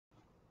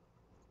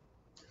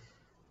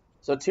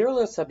So tier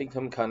lists have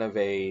become kind of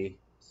a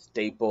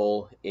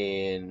staple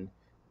in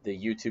the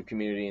YouTube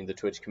community and the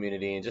Twitch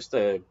community and just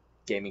the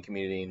gaming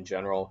community in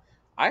general.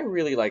 I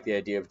really like the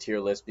idea of tier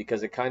lists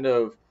because it kind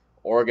of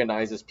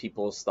organizes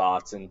people's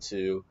thoughts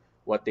into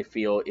what they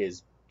feel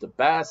is the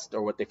best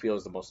or what they feel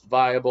is the most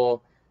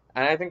viable.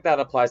 And I think that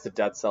applies to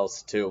Dead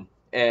Cells too.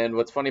 And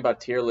what's funny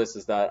about tier lists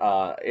is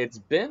that it's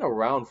been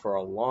around for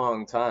a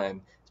long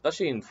time,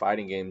 especially in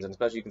fighting games, and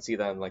especially you can see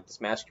that in like the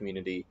Smash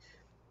community,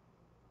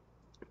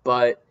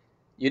 but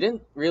you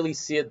didn't really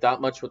see it that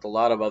much with a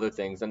lot of other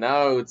things. And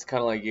now it's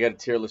kind of like you got a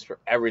tier list for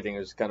everything.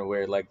 It's kind of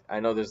weird. Like I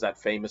know there's that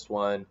famous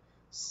one,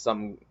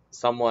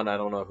 someone I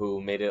don't know who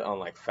made it on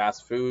like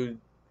fast food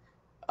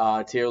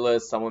tier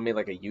list. Someone made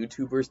like a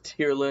YouTuber's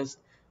tier list,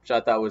 which I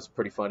thought was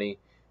pretty funny.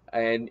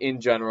 And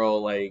in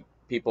general, like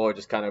people are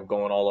just kind of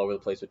going all over the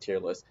place with tier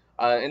lists.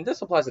 And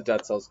this applies to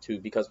Dead Cells too,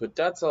 because with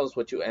Dead Cells,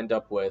 what you end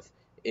up with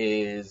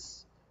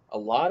is a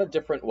lot of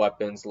different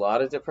weapons, a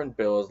lot of different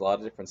builds, a lot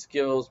of different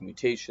skills,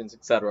 mutations,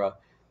 etc.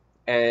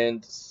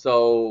 And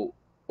so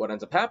what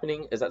ends up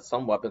happening is that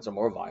some weapons are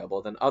more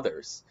viable than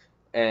others.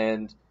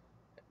 And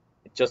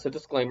just a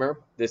disclaimer,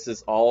 this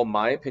is all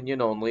my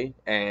opinion only,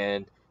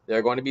 and there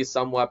are going to be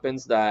some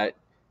weapons that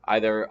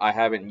either I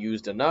haven't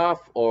used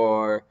enough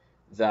or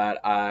that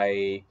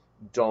I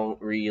don't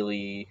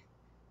really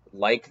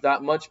like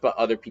that much, but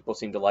other people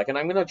seem to like. And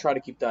I'm going to try to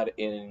keep that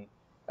in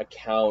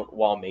account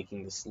while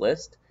making this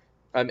list.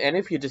 And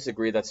if you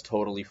disagree, that's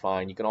totally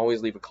fine. You can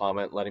always leave a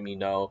comment letting me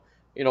know,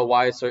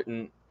 why a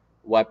certain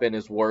weapon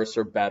is worse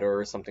or better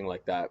or something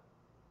like that.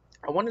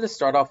 I wanted to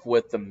start off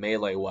with the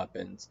melee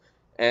weapons.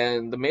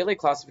 And the melee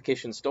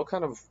classification is still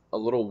kind of a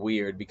little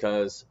weird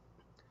because,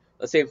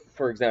 let's say,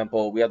 for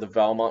example, we have the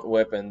Valmont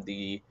Whip and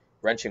the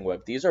Wrenching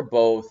Whip. These are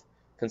both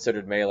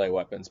considered melee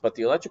weapons, but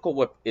the Electrical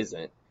Whip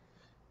isn't.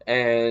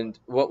 And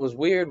what was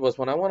weird was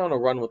when I went on a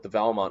run with the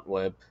Valmont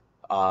Whip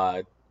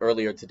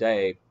earlier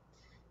today,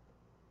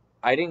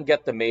 I didn't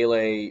get the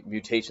melee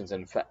mutations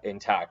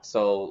intact.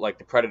 So, like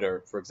the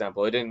Predator, for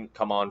example, it didn't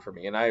come on for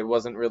me, and I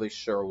wasn't really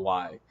sure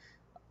why.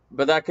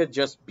 But that could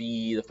just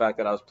be the fact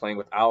that I was playing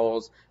with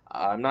owls.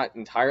 I'm not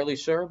entirely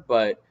sure,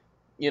 but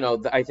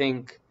I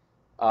think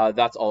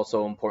that's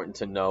also important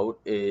to note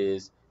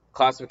is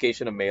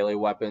classification of melee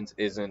weapons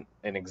isn't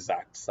an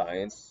exact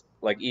science.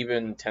 Like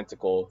even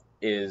Tentacle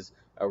is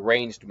a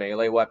ranged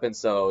melee weapon,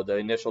 so the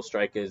initial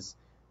strike is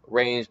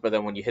ranged, but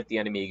then when you hit the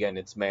enemy again,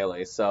 it's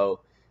melee.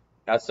 So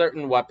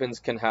certain weapons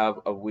can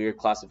have a weird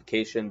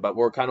classification, but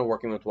we're kind of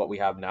working with what we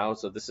have now.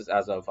 So this is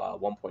as of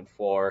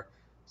 1.4,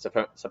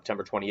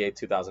 September 28,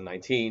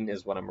 2019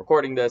 is when I'm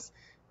recording this,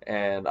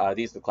 and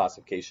these are the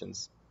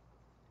classifications.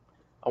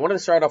 I wanted to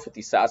start off with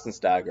the Assassin's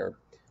Dagger,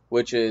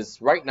 which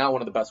is right now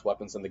one of the best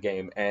weapons in the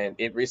game, and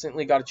it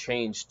recently got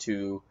changed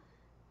to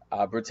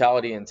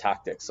Brutality and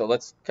Tactics. So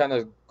let's kind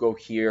of go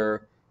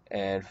here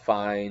and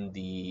find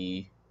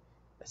the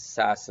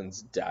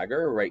Assassin's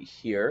Dagger right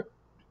here.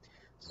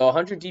 So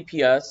 100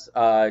 DPS,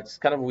 it's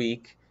kind of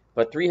weak,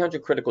 but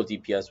 300 critical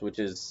DPS, which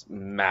is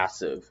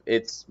massive.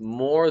 It's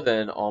more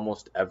than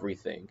almost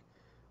everything.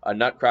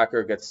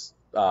 Nutcracker gets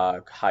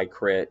high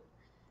crit.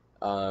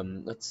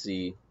 Let's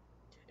see.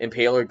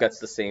 Impaler gets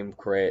the same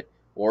crit.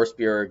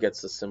 Warspear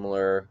gets a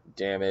similar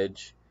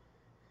damage.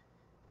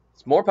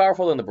 It's more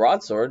powerful than the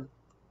Broadsword.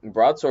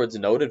 Broadsword's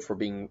noted for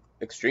being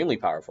extremely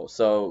powerful.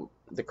 So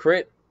the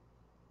crit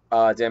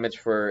damage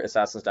for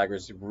Assassin's Dagger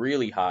is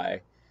really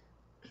high.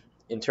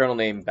 Internal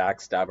name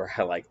Backstabber,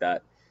 I like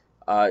that.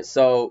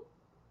 So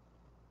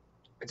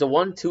it's a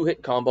 1-2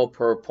 hit combo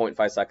per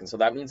 0.5 seconds, so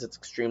that means it's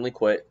extremely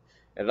quick,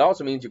 and it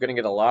also means you're going to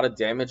get a lot of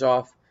damage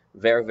off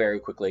very, very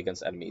quickly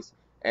against enemies.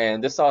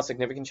 And this saw a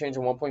significant change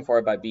in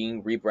 1.4 by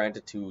being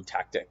rebranded to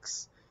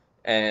Tactics.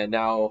 And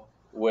now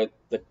what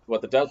the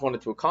devs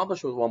wanted to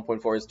accomplish with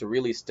 1.4 is to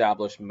really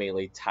establish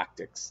melee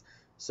tactics.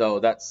 So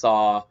that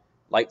saw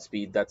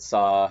Lightspeed, that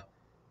saw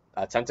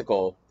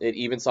Tentacle, it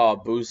even saw a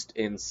boost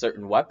in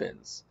certain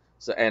weapons.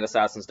 So, and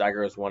Assassin's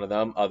Dagger is one of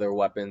them. Other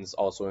weapons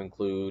also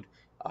include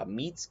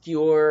Meat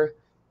Skewer.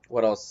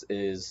 What else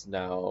is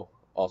now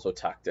also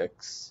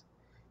Tactics?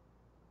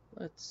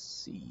 Let's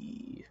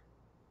see.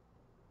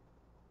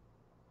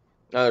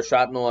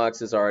 Shrapnel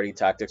Axe is already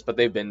Tactics, but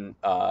they've been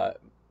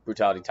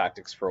Brutality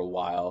Tactics for a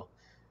while.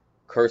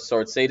 Cursed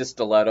Sword, Sadist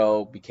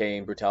Stiletto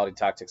became Brutality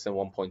Tactics in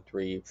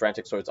 1.3.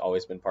 Frantic Sword's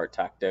always been part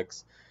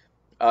Tactics.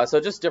 So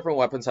just different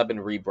weapons have been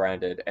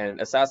rebranded.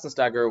 And Assassin's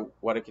Dagger,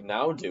 what it can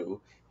now do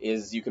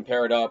is you can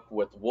pair it up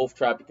with Wolf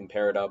Trap, you can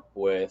pair it up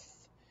with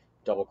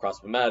Double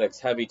Crossbow-matics,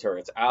 Heavy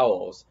Turrets,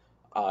 Owls.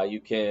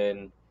 You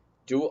can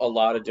do a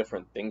lot of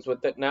different things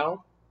with it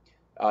now.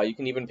 You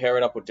can even pair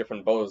it up with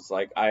different bows.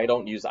 Like, I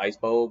don't use Ice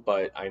Bow,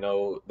 but I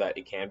know that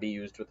it can be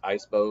used with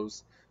Ice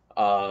Bows.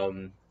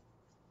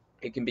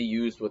 It can be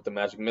used with the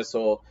Magic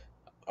Missile,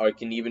 or it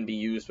can even be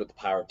used with the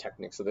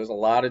Pyrotechnic. So there's a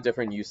lot of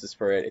different uses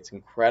for it. It's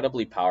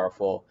incredibly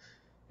powerful,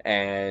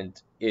 and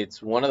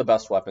it's one of the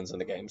best weapons in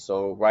the game.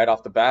 So right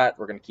off the bat,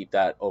 we're going to keep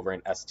that over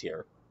in S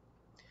tier.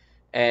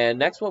 And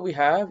next what we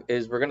have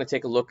is we're going to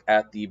take a look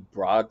at the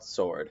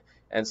broadsword.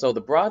 And so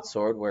the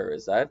broadsword, where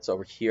is that? It's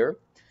over here.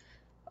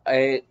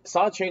 I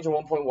saw a change in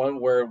 1.1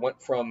 where it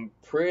went from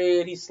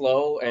pretty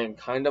slow and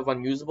kind of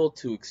unusable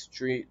to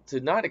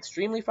not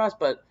extremely fast,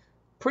 but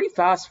pretty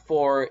fast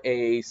for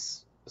a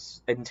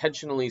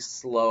intentionally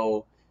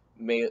slow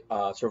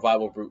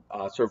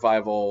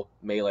survival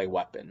melee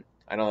weapon.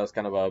 I know that's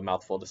kind of a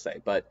mouthful to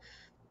say, but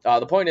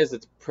the point is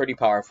it's pretty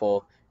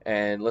powerful.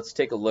 And let's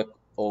take a look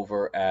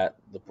over at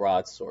the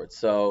broadsword.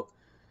 So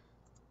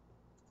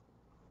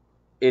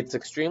it's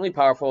extremely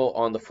powerful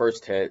on the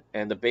first hit,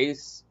 and the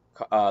base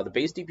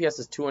DPS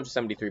is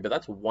 273, but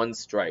that's one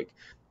strike.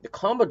 The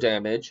combo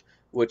damage,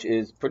 which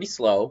is pretty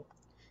slow,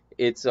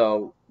 it's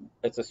a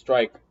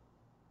strike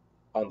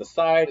on the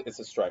side, it's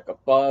a strike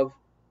above,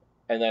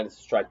 and then it's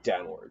a strike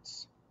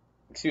downwards.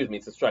 Excuse me,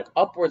 it's a strike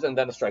upwards and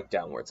then a strike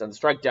downwards, and the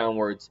strike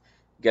downwards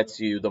gets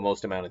you the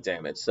most amount of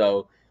damage.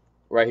 So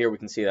right here we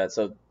can see that.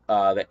 So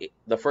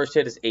the first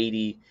hit is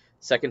 80,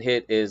 second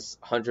hit is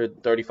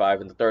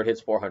 135, and the third hit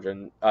is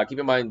 400. Keep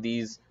in mind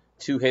these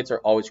two hits are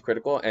always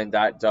critical, and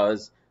that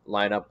does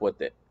line up with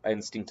the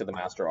Instinct of the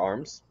Master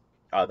Arms,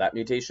 that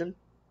mutation.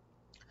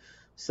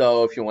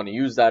 So if you want to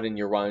use that in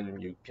your run,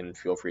 you can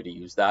feel free to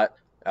use that.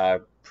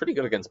 Pretty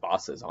good against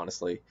bosses,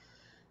 honestly.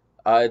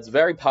 It's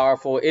very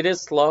powerful. It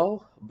is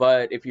slow,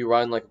 but if you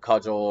run like a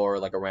cudgel or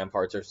like a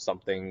ramparts or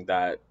something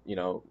that, you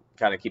know,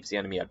 kind of keeps the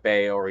enemy at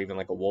bay, or even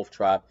like a wolf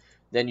trap,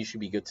 then you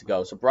should be good to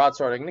go. So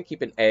broadsword, I'm going to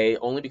keep an A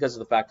only because of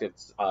the fact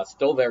it's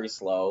still very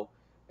slow,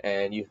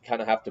 and you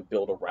kind of have to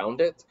build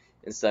around it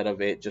instead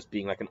of it just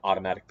being like an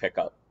automatic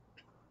pickup.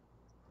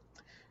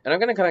 And I'm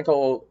going to kind of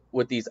go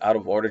with these out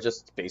of order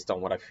just based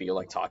on what I feel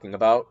like talking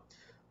about,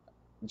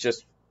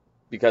 just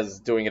because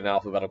doing it in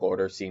alphabetical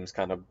order seems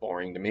kind of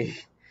boring to me.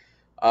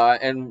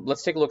 And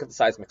let's take a look at the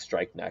Seismic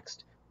Strike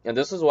next. And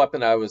this is a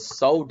weapon I was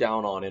so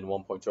down on in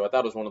 1.2. I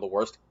thought it was one of the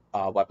worst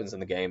weapons in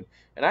the game.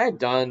 And I had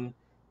done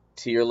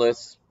tier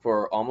lists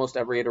for almost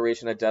every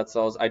iteration of Dead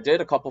Cells. I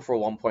did a couple for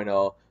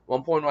 1.0.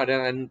 1.1 I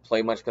didn't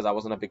play much because I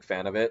wasn't a big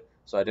fan of it,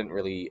 so I didn't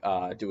really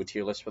do a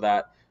tier list for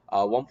that.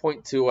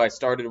 1.2 I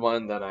started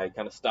one, then I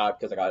kind of stopped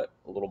because I got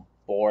a little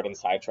bored and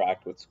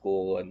sidetracked with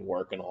school and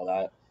work and all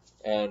that.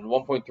 And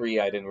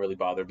 1.3 I didn't really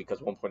bother because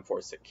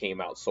 1.4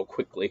 came out so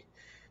quickly.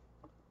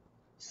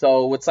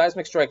 So with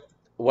Seismic Strike,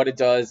 what it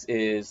does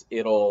is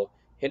it'll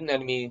hit an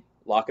enemy,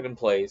 lock it in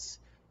place,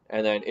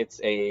 and then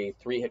it's a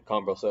 3-hit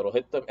combo. So it'll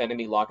hit the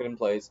enemy, lock it in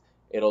place,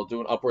 it'll do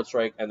an upward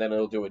strike, and then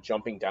it'll do a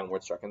jumping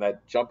downward strike. And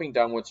that jumping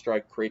downward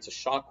strike creates a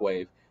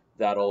shockwave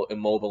that'll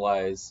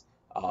immobilize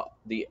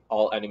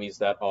all enemies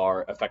that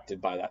are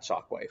affected by that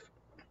shockwave.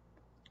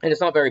 And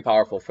it's not very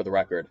powerful, for the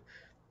record.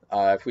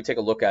 If we take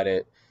a look at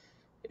it,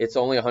 it's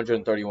only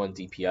 131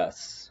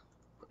 DPS.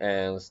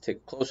 And let's take a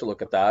closer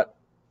look at that.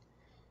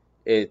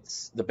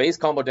 It's the base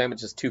combo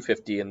damage is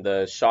 250, and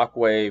the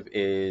shockwave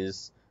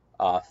is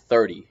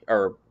 30,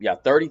 or yeah,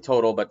 30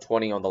 total, but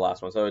 20 on the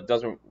last one. So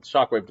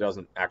shockwave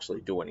doesn't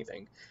actually do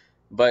anything,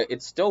 but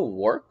it still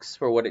works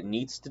for what it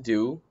needs to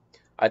do.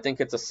 I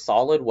think it's a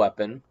solid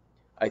weapon.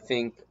 I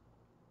think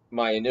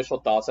my initial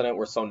thoughts on it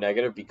were so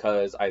negative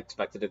because I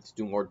expected it to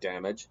do more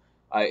damage.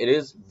 It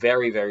is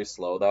very, very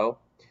slow though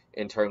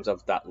in terms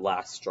of that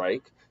last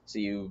strike. So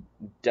you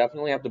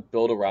definitely have to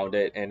build around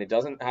it, and it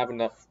doesn't have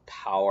enough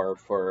power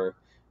for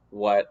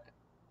what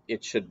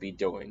it should be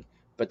doing.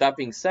 But that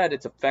being said,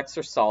 its effects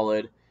are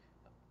solid.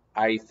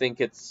 I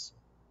think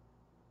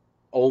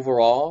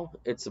overall,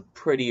 it's a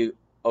pretty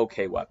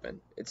okay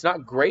weapon. It's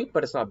not great,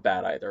 but it's not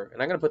bad either.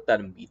 And I'm going to put that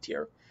in B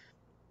tier.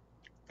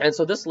 And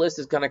so this list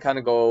is kind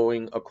of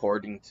going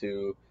according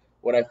to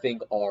what I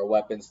think are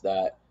weapons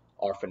that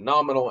are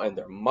phenomenal and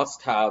they're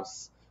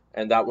must-haves.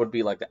 And that would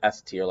be like the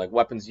S tier, like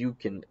weapons you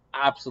can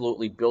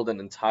absolutely build an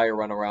entire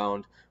run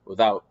around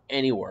without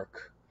any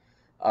work.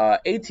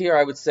 A tier,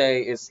 I would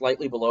say, is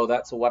slightly below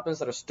that, so weapons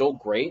that are still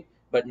great,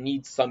 but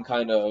need some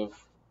kind of,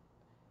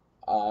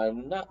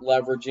 not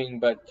leveraging,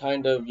 but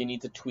kind of you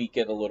need to tweak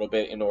it a little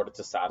bit in order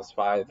to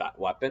satisfy that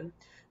weapon.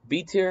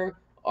 B tier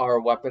are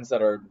weapons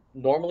that are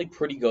normally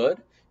pretty good,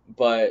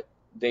 but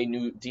they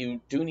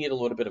do need a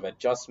little bit of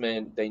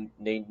adjustment. They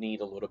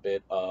need a little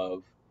bit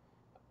of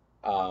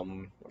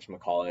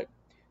whatchamacallit,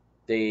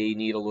 they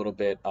need a little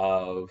bit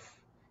of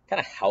kind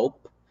of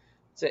help.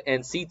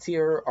 And C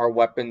tier are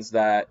weapons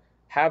that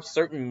have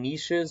certain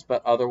niches,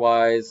 but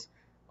otherwise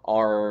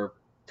are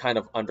kind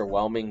of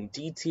underwhelming.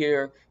 D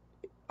tier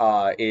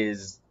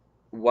is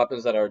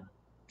weapons that are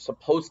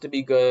supposed to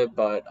be good,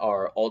 but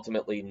are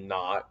ultimately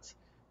not.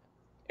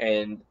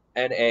 And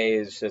NA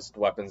is just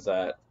weapons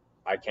that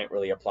I can't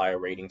really apply a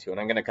rating to, and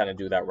I'm going to kind of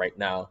do that right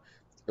now.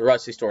 The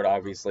Rusty Sword,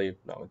 obviously,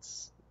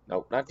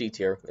 nope, not D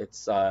tier.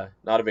 It's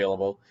not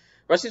available.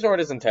 Rusty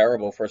Sword isn't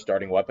terrible for a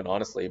starting weapon,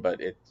 honestly,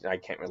 but I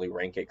can't really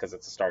rank it because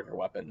it's a starter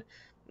weapon.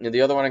 And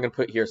the other one I'm going to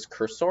put here is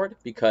Curse Sword,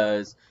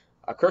 because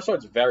Curse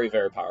Sword's very,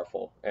 very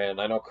powerful.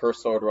 And I know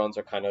Curse Sword runs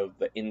are kind of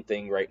the in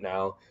thing right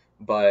now,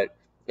 but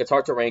it's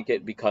hard to rank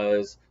it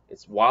because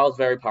while it's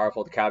very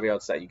powerful, the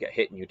caveats that you get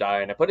hit and you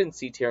die. And I put it in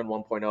C tier in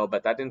 1.0,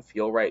 but that didn't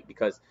feel right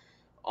because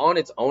on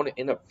its own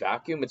in a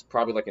vacuum, it's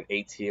probably like an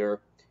A tier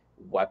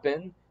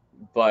weapon,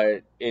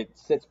 but it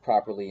sits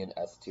properly in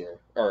S tier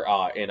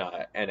or in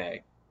NA.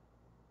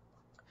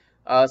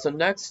 So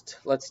next,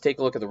 let's take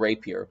a look at the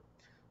rapier.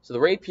 So the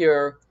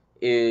rapier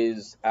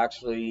is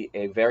actually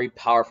a very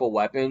powerful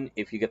weapon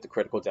if you get the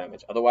critical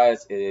damage.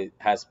 Otherwise, it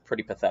has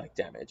pretty pathetic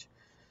damage.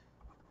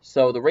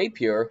 So the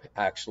rapier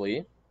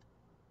actually,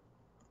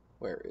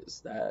 where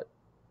is that?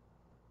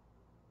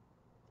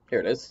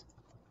 Here it is.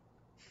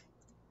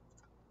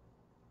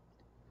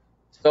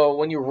 So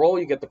when you roll,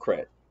 you get the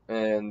crit,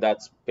 and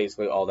that's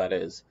basically all that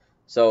is.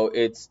 So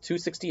it's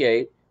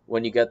 268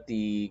 when you get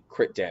the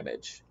crit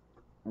damage.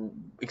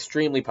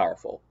 Extremely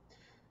powerful.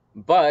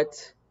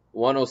 But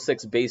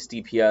 106 base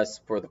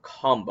DPS for the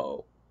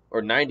combo,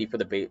 or 90 for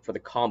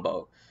the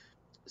combo.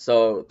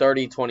 So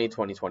 30, 20,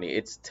 20, 20.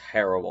 It's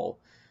terrible.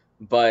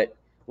 But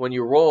when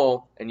you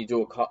roll and you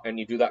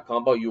do that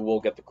combo, you will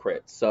get the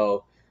crit.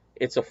 So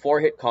it's a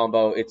 4-hit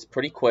combo. It's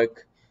pretty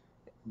quick.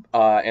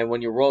 And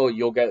when you roll,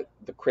 you'll get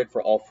the crit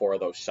for all 4 of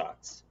those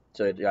shots.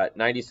 So you got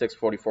 96,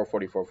 44,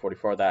 44,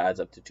 44. That adds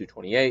up to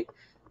 228.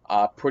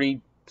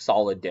 Pretty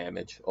solid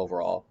damage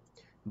overall.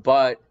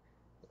 But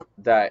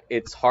that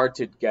it's hard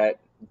to get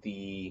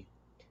the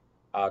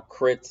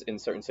crits in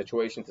certain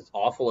situations. It's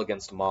awful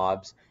against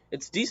mobs.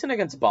 It's decent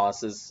against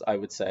bosses, I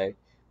would say.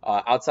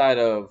 Outside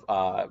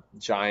of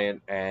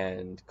Giant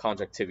and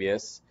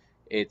Conjunctivius,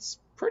 it's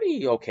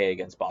pretty okay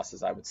against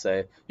bosses, I would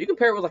say. You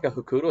compare it with like a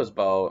Hokuto's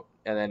bow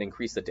and then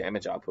increase the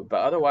damage output,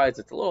 but otherwise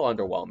it's a little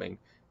underwhelming.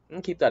 I'm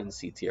going to keep that in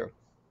C tier.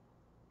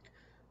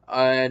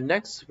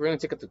 Next, we're going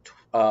to take up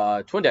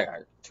the Twin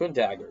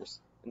Daggers.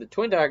 And the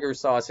Twin Daggers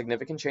saw a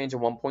significant change in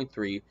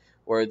 1.3,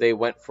 where they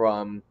went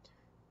from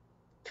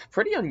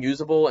pretty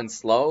unusable and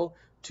slow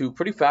to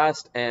pretty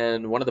fast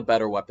and one of the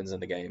better weapons in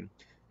the game.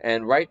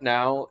 And right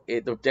now,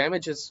 the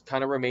damage has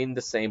kind of remained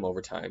the same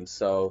over time.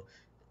 So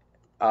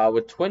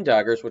with Twin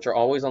Daggers, which are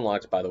always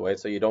unlocked, by the way,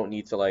 so you don't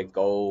need to like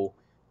go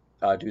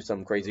do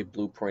some crazy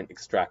blueprint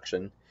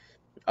extraction.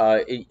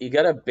 You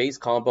get a base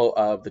combo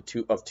of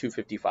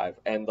 255,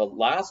 and the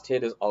last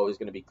hit is always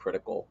going to be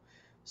critical.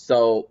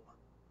 So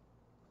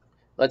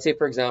let's say,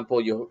 for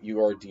example,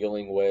 you are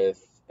dealing with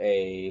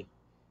a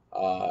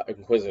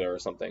Inquisitor or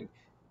something.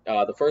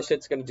 The first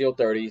hit's going to deal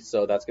 30,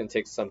 so that's going to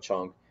take some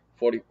chunk.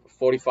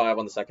 45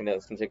 on the second hit,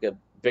 it's going to take a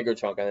bigger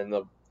chunk, and then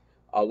the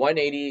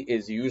 180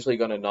 is usually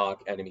going to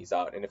knock enemies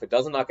out. And if it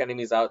doesn't knock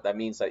enemies out, that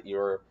means that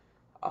your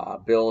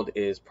build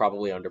is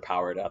probably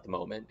underpowered at the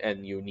moment,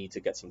 and you need to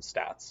get some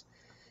stats.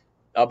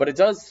 But it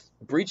does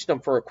breach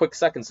them for a quick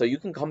second, so you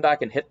can come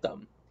back and hit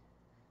them.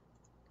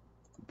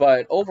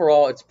 But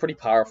overall, it's pretty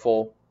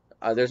powerful.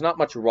 There's not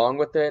much wrong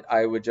with it.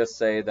 I would just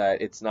say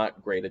that it's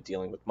not great at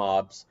dealing with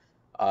mobs.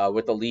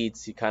 With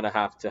elites, you kind of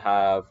have to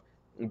have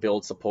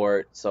build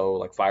support, so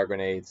like fire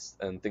grenades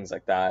and things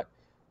like that.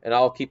 And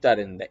I'll keep that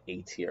in the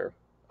A tier.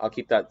 I'll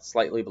keep that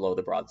slightly below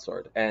the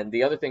broadsword. And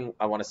the other thing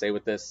I want to say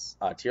with this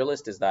tier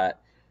list is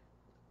that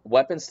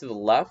weapons to the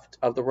left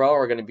of the row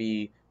are going to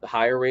be the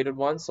higher rated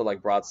ones. So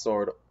like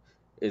broadsword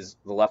is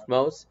the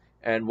leftmost,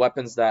 and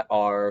weapons that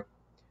are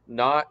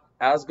not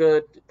as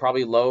good,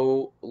 probably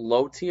low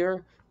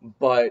tier,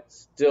 but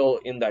still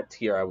in that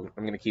tier, I'm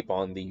going to keep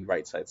on the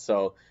right side.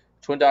 So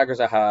Twin Daggers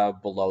I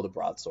have below the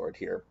broadsword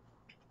here.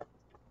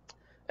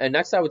 And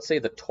next I would say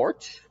the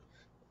Torch.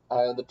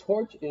 The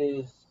Torch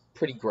is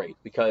pretty great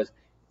because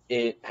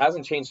it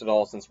hasn't changed at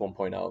all since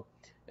 1.0.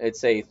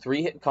 It's a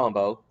 3-hit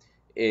combo.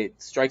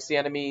 It strikes the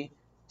enemy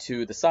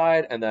to the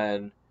side and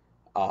then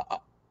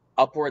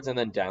upwards and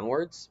then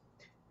downwards.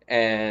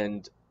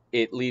 And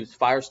it leaves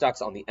fire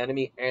stacks on the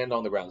enemy and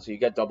on the ground. So you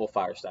get double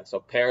fire stacks. So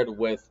paired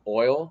with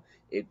oil,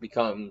 it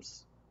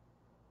becomes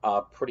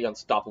a pretty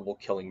unstoppable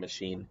killing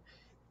machine.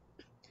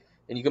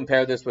 And you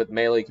compare this with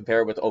melee, you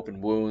compare it with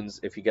open wounds.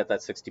 If you get that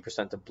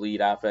 60% of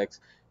bleed affix,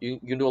 you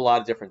can do a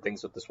lot of different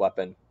things with this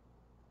weapon.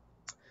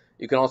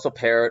 You can also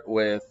pair it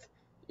with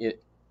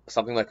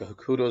something like a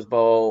Hokuto's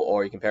bow,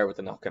 or you can pair it with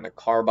a kind of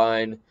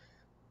carbine.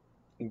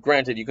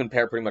 Granted, you can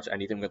pair pretty much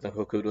anything with a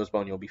Hokuto's bow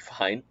and you'll be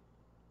fine.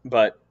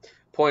 But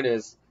point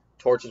is,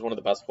 Torch is one of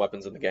the best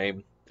weapons in the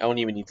game. I don't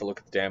even need to look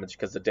at the damage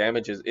because the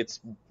damage is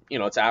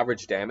it's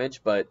average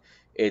damage, but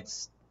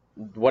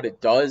what it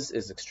does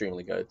is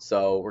extremely good.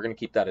 So we're going to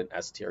keep that in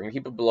S tier. We're going to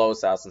keep it below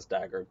Assassin's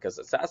Dagger because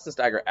Assassin's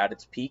Dagger at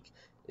its peak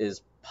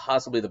is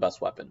possibly the best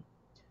weapon.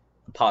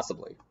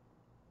 Possibly.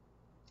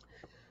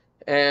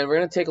 And we're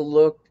going to take a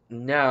look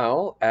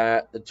now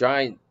at the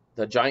Giant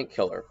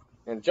Killer.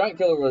 And the Giant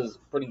Killer was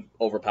pretty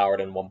overpowered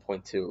in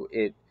 1.2.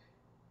 It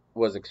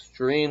was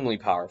extremely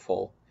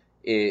powerful.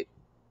 It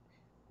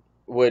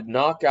would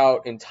knock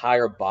out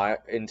entire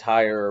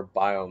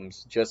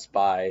biomes just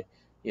by,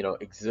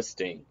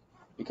 existing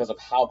because of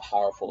how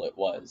powerful it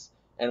was.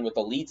 And with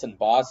elites and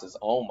bosses,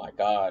 oh my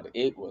god,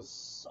 it was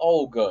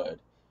so good.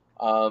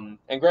 And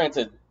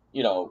granted,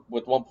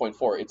 with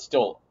 1.4, it's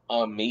still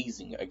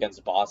amazing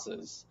against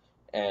bosses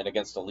and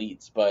against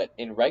elites, but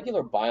in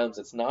regular biomes,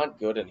 it's not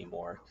good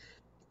anymore.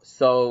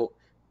 So,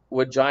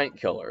 with Giant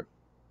Killer,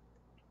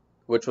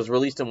 which was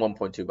released in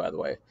 1.2, by the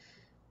way,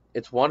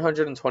 it's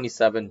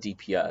 127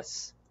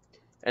 DPS,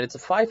 and it's a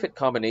 5-hit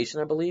combination,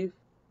 I believe.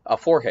 A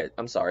 4-hit,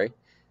 I'm sorry.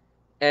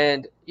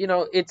 And,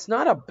 it's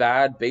not a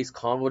bad base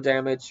combo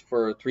damage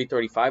for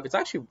 335. It's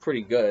actually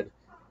pretty good.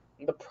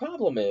 The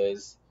problem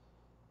is,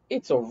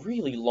 it's a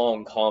really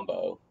long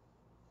combo.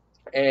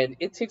 And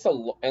it takes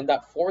and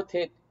that 4th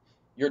hit,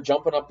 you're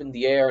jumping up in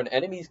the air, and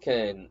enemies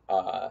can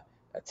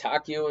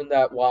attack you in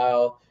that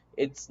while.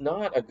 It's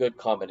not a good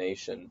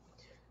combination.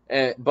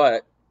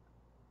 But,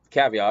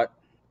 caveat,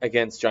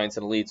 against Giants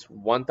and Elites,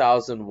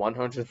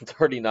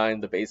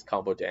 1,139 the base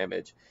combo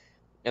damage.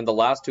 And the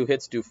last 2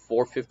 hits do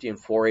 450 and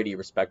 480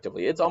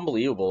 respectively. It's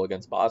unbelievable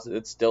against bosses.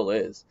 It still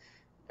is.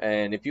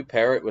 And if you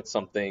pair it with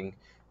something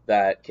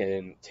that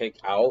can take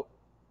out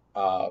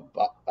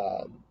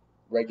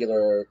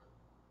regular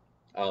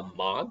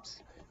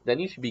mobs, then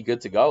you should be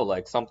good to go.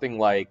 Like something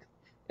like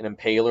an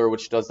Impaler,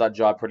 which does that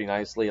job pretty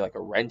nicely, like a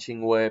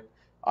Wrenching Whip,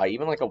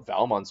 even like a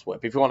Valmont's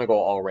Whip, if you want to go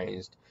all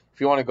ranged.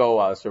 If you want to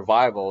go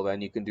survival,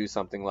 then you can do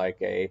something like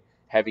a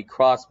Heavy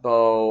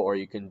Crossbow, or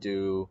you can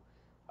do,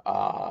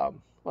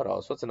 what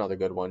else? What's another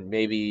good one?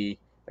 Maybe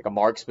like a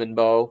Marksman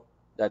Bow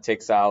that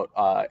takes out,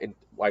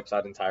 wipes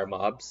out entire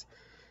mobs.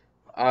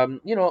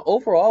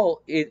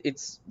 Overall,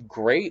 it's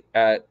great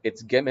at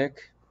its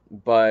gimmick,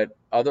 but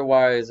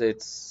otherwise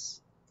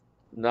it's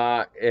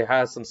not, it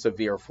has some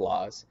severe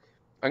flaws.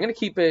 I'm going to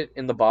keep it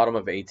in the bottom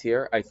of A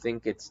tier. I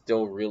think it's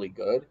still really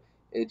good.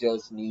 It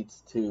just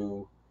needs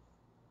to,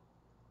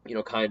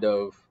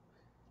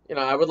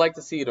 I would like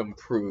to see it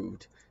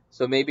improved.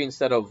 So maybe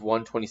instead of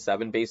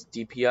 127 base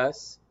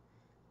DPS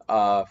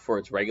for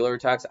its regular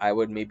attacks, I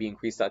would maybe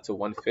increase that to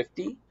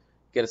 150,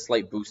 get a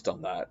slight boost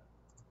on that.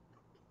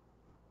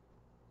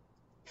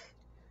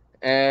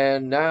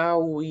 And now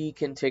we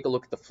can take a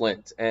look at the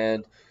Flint.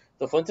 And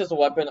the Flint is a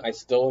weapon I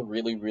still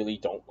really, really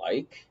don't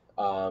like.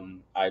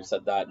 I've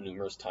said that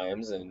numerous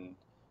times in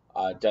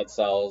Dead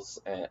Cells,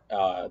 and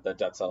the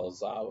Dead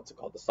Cells, what's it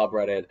called, the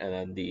subreddit, and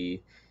then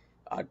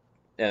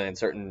and then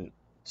certain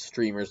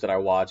streamers that I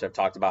watch. I've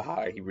talked about how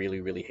I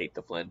really, really hate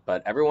the Flint,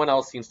 but everyone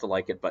else seems to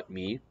like it but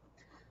me.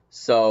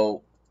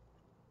 So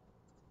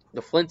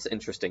the Flint's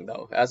interesting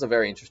though. It has a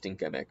very interesting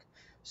gimmick.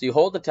 So you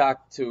hold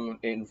attack to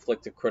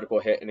inflict a critical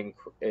hit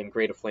and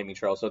create a flaming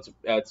trail. So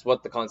it's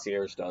what the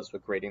concierge does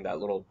with creating that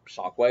little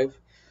shockwave.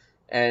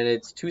 And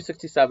it's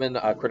 267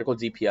 critical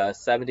DPS,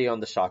 70 on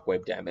the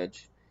shockwave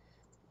damage,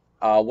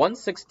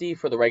 160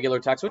 for the regular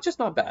attacks, which is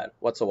not bad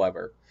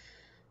whatsoever.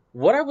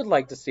 What I would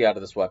like to see out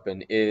of this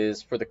weapon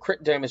is for the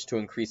crit damage to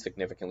increase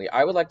significantly.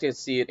 I would like to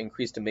see it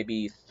increase to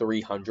maybe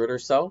 300 or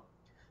so,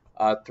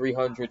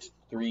 300 to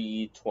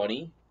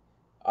 320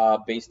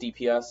 base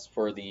DPS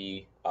for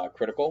the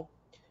critical.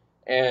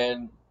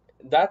 And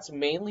that's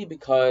mainly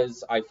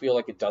because I feel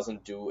like it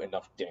doesn't do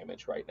enough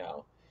damage right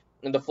now.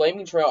 And the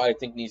Flaming Trail, I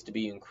think, needs to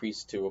be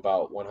increased to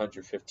about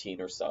 115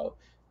 or so.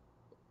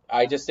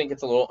 I just think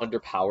it's a little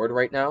underpowered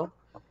right now.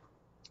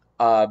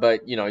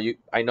 But,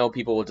 I know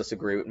people will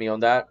disagree with me on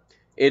that.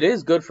 It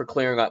is good for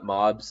clearing up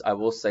mobs, I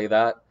will say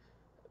that.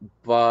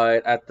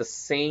 But at the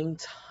same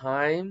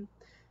time,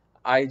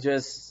 I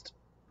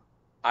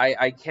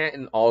can't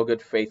in all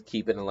good faith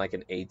keep it in like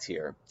an A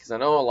tier. Because I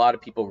know a lot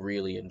of people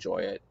really enjoy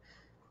it.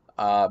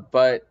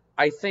 But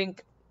I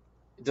think,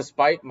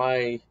 despite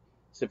my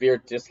severe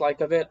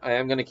dislike of it, I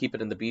am going to keep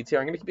it in the B tier.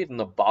 I'm going to keep it in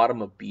the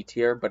bottom of B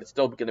tier, but it's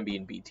still going to be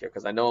in B tier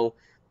because I know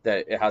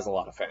that it has a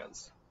lot of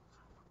fans.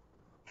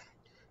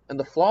 And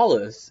the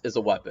Flawless is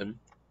a weapon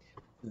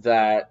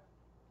that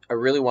I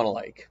really want to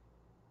like.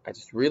 I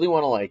just really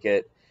want to like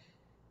it.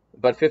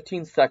 But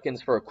 15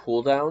 seconds for a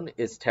cooldown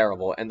is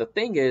terrible. And the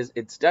thing is,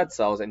 it's Dead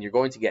Cells, and you're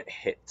going to get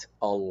hit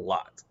a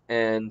lot.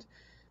 And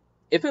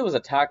if it was a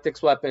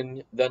tactics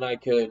weapon, then I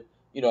could,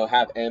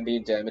 have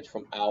ambient damage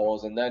from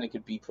owls, and then it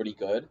could be pretty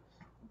good.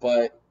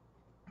 But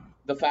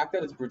the fact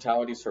that it's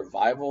brutality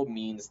survival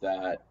means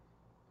that,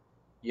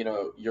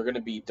 you're going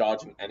to be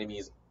dodging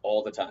enemies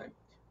all the time.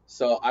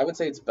 So I would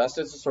say it's best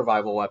as a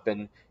survival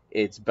weapon.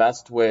 It's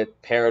best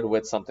paired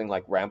with something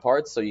like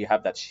Ramparts, so you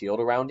have that shield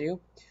around you,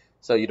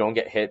 so you don't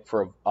get hit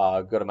for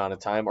a good amount of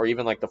time, or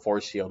even like the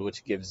Force Shield,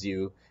 which gives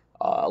you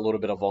a little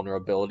bit of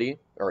vulnerability,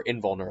 or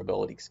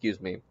invulnerability, excuse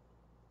me.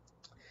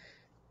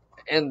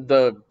 And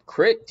the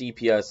crit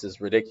DPS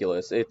is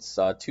ridiculous. It's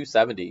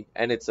 270,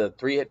 and it's a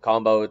 3-hit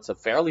combo. It's a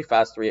fairly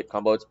fast 3-hit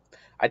combo.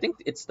 I think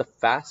it's the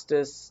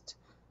fastest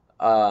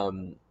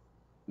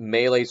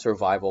melee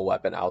survival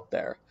weapon out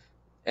there.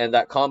 And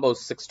that combo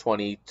is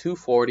 620,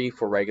 240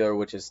 for regular,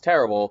 which is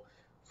terrible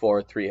for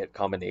a 3-hit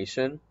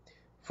combination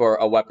for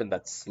a weapon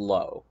that's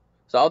slow.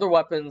 So other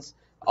weapons,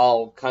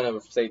 I'll kind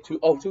of say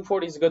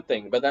 240 is a good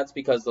thing, but that's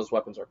because those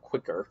weapons are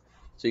quicker,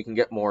 so you can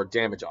get more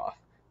damage off.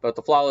 But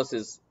the Flawless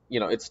is,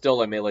 it's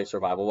still a melee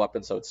survival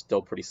weapon, so it's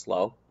still pretty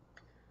slow.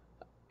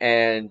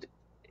 And,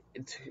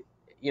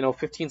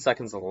 15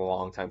 seconds is a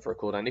long time for a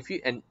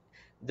cooldown. And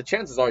the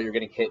chances are you're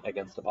getting hit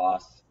against a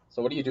boss.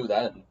 So what do you do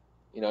then?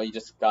 You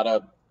just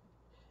gotta,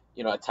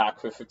 attack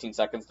for 15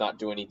 seconds, not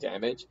do any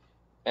damage.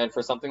 And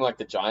for something like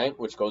the giant,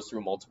 which goes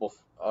through multiple,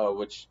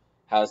 which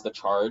has the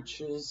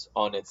charges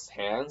on its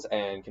hands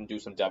and can do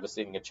some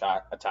devastating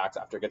attacks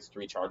after it gets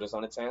 3 charges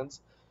on its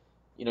hands,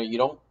 you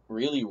don't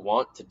really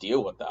want to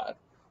deal with that.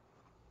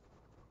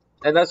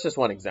 And that's just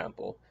one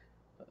example.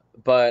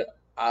 But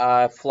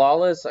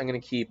flawless, I'm gonna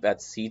keep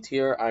at C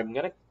tier. I'm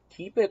gonna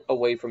keep it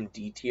away from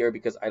D tier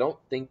because I don't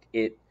think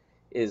it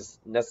is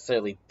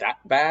necessarily that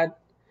bad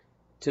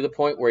to the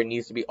point where it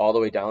needs to be all the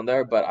way down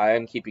there, but I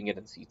am keeping it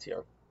in C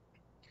tier.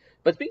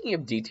 But speaking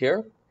of D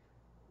tier,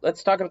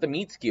 let's talk about the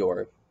meat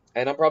skewer.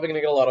 And I'm probably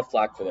gonna get a lot of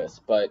flack for this,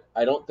 but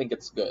I don't think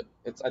it's good.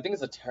 I think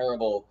it's a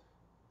terrible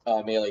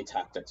melee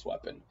tactics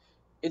weapon.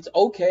 It's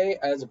okay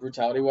as a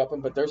brutality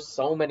weapon, but there's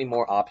so many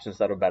more options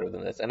that are better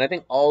than this. And I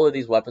think all of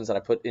these weapons that I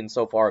put in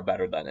so far are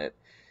better than it.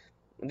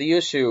 The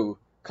issue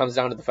comes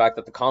down to the fact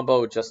that the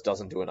combo just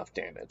doesn't do enough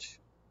damage.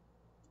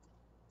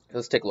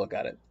 Let's take a look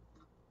at it.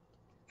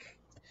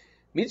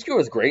 Meat Skewer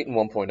was great in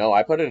 1.0.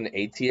 I put it in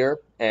A tier,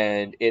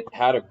 and it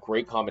had a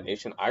great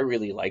combination. I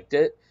really liked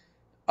it.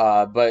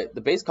 But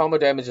the base combo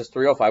damage is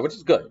 305, which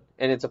is good.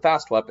 And it's a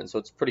fast weapon, so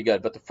it's pretty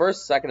good. But the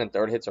first, second, and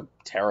third hits are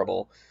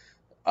terrible.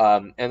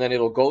 And then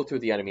it'll go through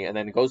the enemy, and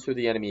then it goes through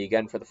the enemy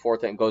again for the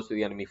fourth hit, and goes through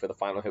the enemy for the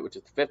final hit, which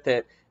is the fifth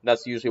hit. And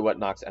that's usually what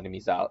knocks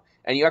enemies out.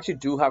 And you actually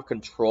do have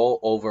control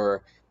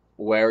over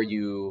where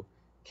you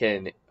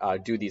can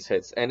do these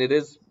hits. And it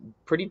is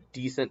pretty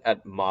decent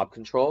at mob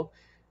control,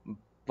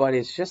 but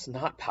it's just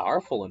not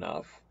powerful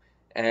enough.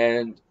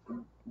 And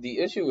the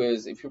issue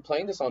is, if you're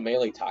playing this on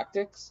melee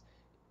tactics,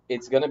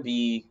 it's going to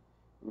be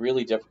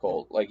really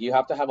difficult. Like, you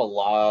have to have a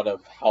lot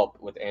of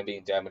help with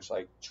ambient damage,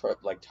 like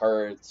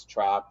turrets,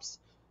 traps,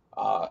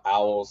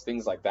 owls,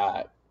 things like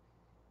that.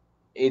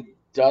 It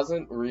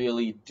doesn't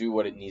really do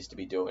what it needs to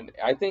be doing.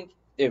 I think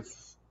if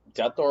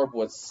Death Orb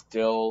was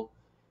still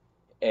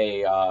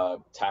a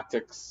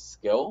tactics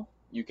skill,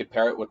 you could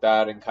pair it with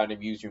that and kind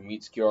of use your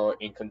Meat Skewer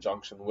in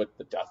conjunction with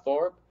the Death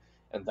Orb,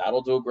 and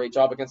that'll do a great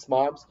job against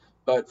mobs.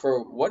 But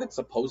for what it's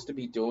supposed to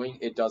be doing,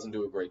 it doesn't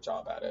do a great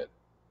job at it.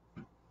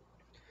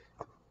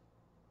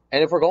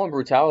 And if we're going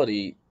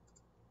brutality,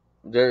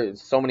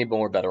 there's so many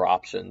more better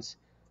options.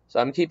 So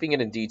I'm keeping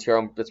it in D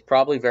tier. It's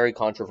probably very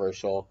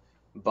controversial,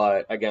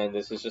 but again,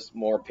 this is just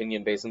more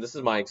opinion based, and this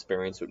is my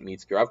experience with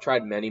Meat Skewer. I've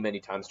tried many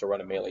times to run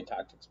a melee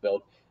tactics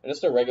build, and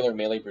just a regular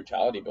melee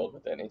brutality build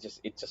with it. And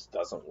it just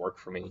doesn't work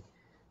for me.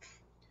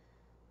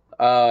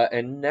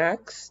 And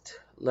next,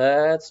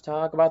 let's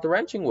talk about the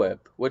Wrenching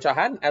Whip, which I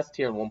had an S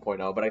tier in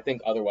 1.0, but I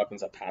think other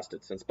weapons have passed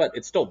it since. But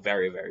it's still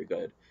very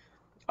good.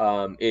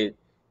 It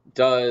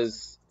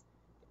does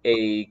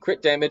a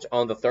crit damage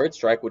on the third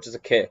strike, which is a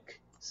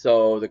kick.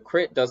 So the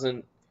crit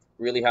doesn't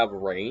really have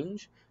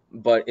range,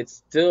 but it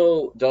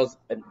still does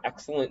an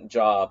excellent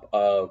job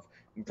of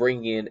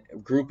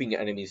grouping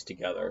enemies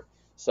together.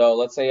 So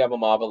let's say you have a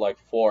mob of like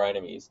 4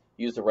 enemies.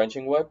 Use the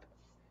Wrenching Whip,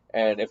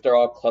 and if they're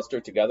all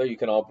clustered together, you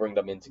can all bring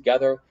them in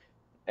together,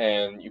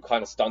 and you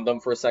kind of stun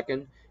them for a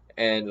second,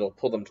 and it'll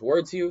pull them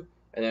towards you,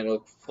 and then it'll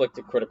inflict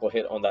a critical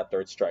hit on that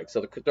third strike.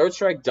 So the third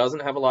strike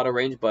doesn't have a lot of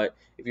range, but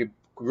if you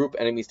group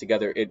enemies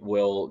together, it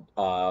will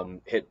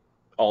hit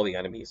all the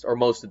enemies, or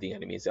most of the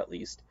enemies at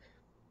least.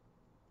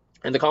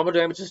 And the combo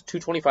damage is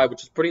 225,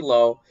 which is pretty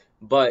low,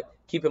 but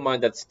keep in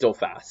mind that's still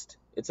fast.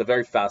 It's a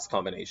very fast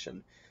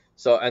combination.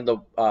 So, and the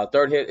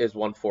third hit is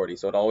 140,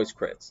 so it always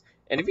crits.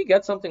 And if you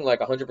get something like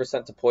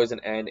 100% to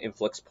poison and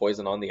inflicts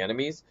poison on the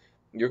enemies,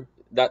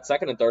 that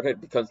second and third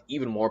hit becomes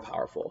even more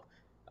powerful.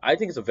 I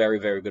think it's a very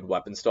good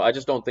weapon still. I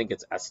just don't think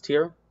it's S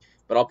tier,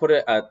 but I'll put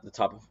it at the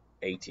top of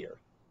A tier.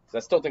 I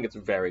still think it's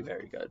very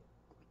good.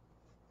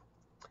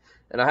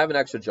 And I have an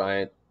extra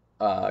giant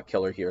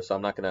killer here, so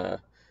I'm not going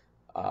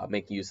to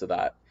make use of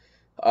that.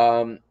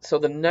 So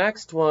the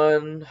next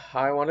one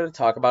I wanted to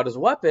talk about is a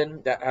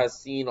weapon that has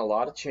seen a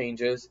lot of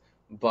changes,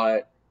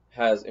 but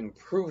has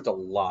improved a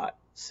lot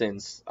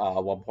since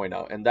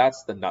 1.0, and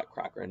that's the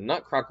Nutcracker. And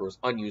Nutcracker was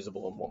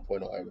unusable in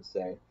 1.0, I would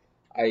say.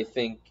 I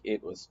think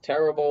it was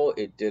terrible.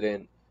 It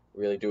didn't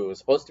really do what it was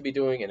supposed to be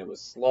doing, and it was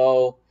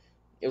slow.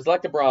 It was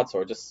like the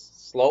broadsword,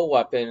 just slow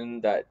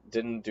weapon that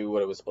didn't do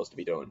what it was supposed to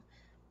be doing.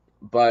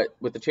 But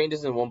with the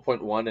changes in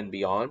 1.1 and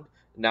beyond,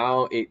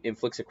 now it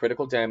inflicts a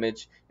critical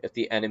damage if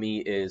the enemy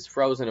is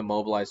frozen,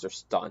 immobilized, or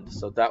stunned.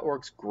 So that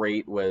works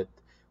great with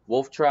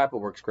Wolf Trap. It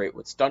works great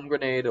with Stun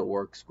Grenade. It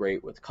works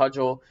great with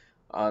Cudgel.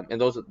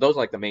 And those are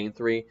like the main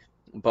 3.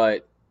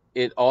 But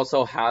it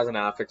also has an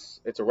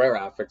affix. It's a rare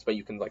affix, but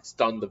you can like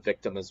stun the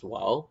victim as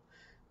well.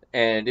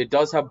 And it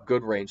does have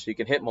good range, so you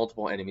can hit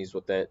multiple enemies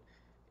with it.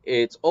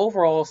 It's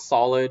overall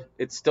solid.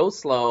 It's still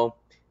slow,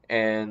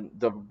 and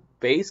the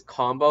base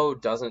combo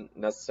doesn't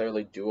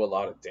necessarily do a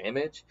lot of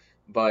damage,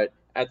 but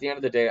at the end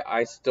of the day,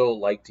 I still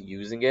liked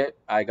using it.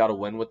 I got a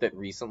win with it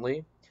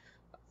recently,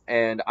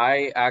 and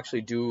I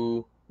actually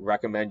do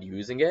recommend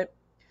using it.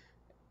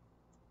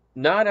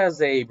 Not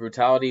as a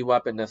brutality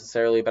weapon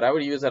necessarily, but I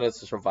would use it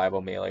as a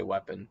survival melee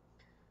weapon.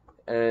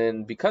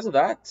 And because of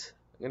that,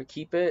 I'm going to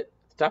keep it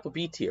at the top of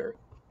B tier.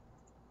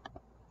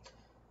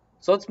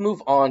 So let's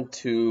move on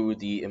to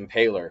the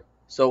Impaler.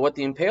 So what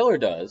the Impaler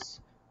does,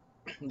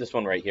 this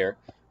one right here,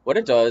 what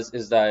it does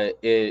is that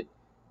it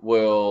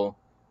will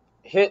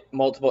hit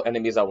multiple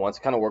enemies at once.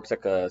 It kind of works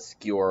like a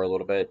skewer a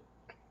little bit.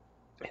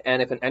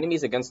 And if an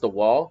enemy's against the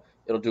wall,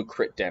 it'll do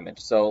crit damage.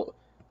 So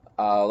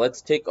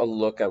let's take a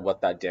look at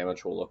what that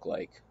damage will look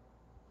like.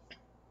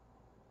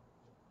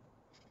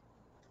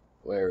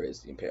 Where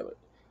is the Impaler?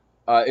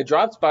 It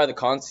drops by the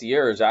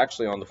Concierge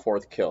actually on the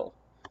 4th kill.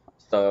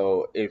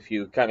 So if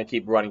you kind of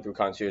keep running through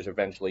Concierge,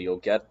 eventually you'll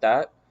get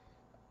that.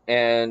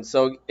 And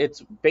so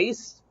it's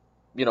base,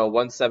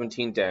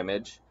 117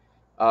 damage,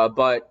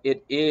 but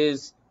it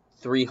is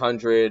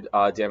 300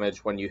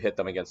 damage when you hit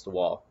them against the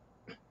wall.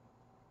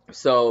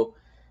 So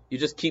you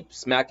just keep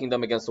smacking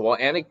them against the wall,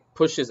 and it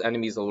pushes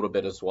enemies a little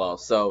bit as well.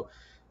 So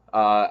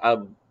a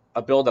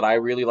build that I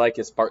really like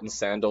is Spartan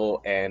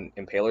Sandal and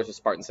Impalers of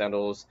Spartan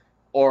Sandals,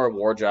 or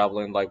War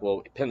Javelin. Like,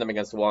 we'll pin them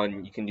against the wall,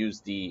 and you can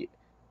use the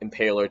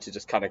Impaler to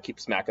just kind of keep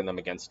smacking them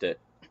against it.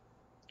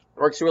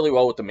 Works really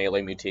well with the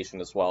melee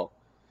mutation as well.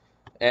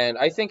 And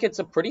I think it's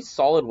a pretty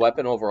solid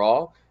weapon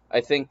overall.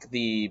 I think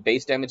the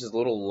base damage is a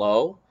little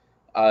low,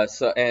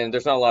 and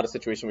there's not a lot of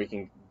situations where you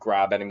can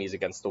grab enemies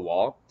against the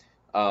wall.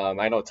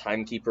 I know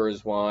Timekeeper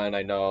is one.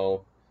 I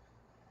know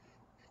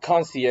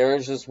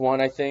Concierge is one,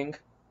 I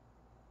think.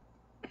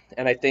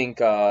 And I think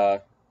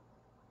the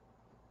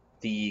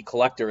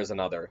Collector is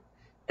another.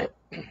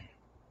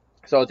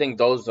 So I think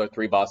those are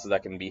 3 bosses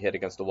that can be hit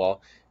against the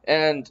wall.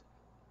 And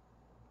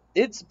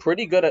it's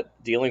pretty good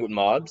at dealing with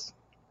mobs,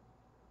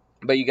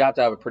 but you have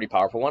to have a pretty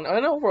powerful one.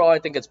 And overall, I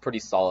think it's pretty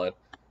solid.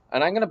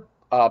 And I'm going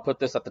to put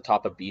this at the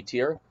top of B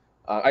tier.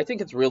 I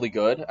think it's really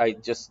good. I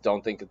just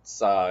don't think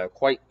it's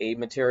quite A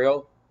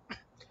material.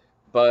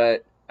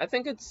 But I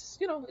think it's,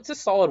 it's a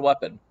solid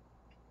weapon.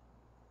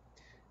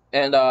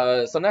 And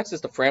so next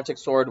is the Frantic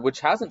Sword, which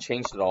hasn't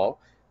changed at all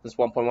since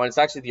 1.1. It's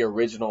actually the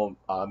original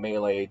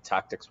melee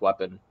tactics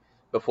weapon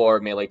before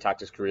melee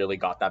tactics really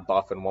got that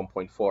buff in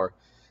 1.4.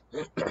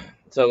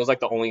 So it was like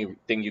the only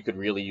thing you could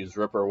really use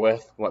Ripper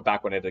with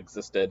back when it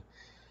existed.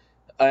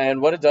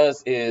 And what it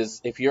does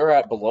is, if you're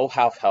at below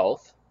half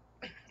health,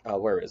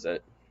 where is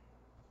it?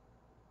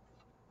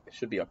 It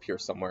should be up here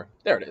somewhere.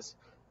 There it is.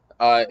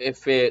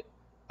 If you're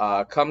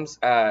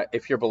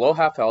below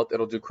half health,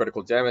 it'll do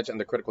critical damage, and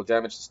the critical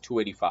damage is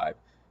 285.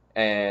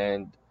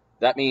 And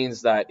that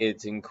means that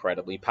it's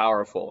incredibly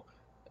powerful.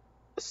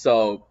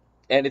 So,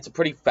 and it's a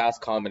pretty fast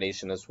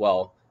combination as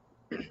well.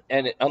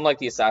 And unlike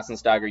the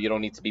Assassin's Dagger, you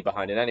don't need to be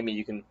behind an enemy.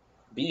 You can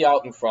be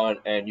out in front,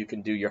 and you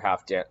can do your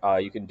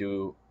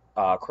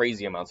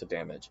crazy amounts of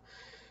damage.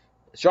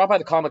 It's dropped by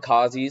the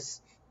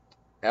Kamikazes.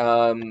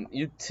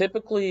 You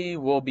typically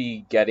will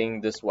be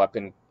getting this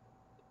weapon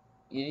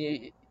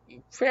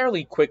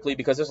fairly quickly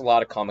because there's a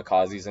lot of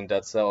Kamikazes in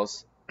Dead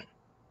Cells.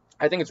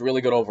 I think it's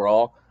really good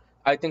overall.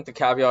 I think the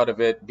caveat of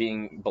it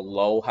being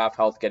below half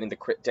health, getting the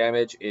crit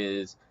damage,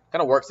 is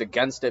kind of works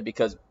against it,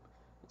 because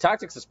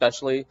tactics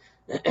especially,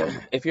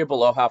 if you're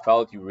below half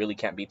health, you really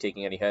can't be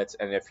taking any hits.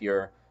 And if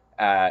you're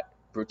at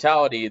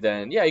brutality,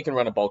 then yeah, you can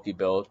run a bulky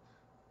build.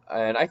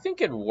 And I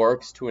think it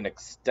works to an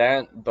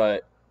extent,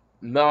 but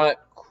not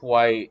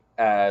quite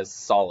as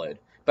solid.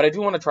 But I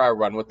do want to try a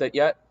run with it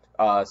yet.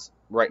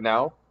 Right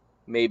now,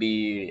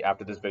 maybe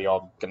after this video,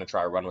 I'm going to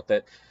try a run with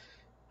it.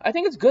 I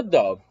think it's good,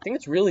 though. I think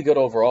it's really good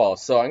overall.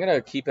 So I'm going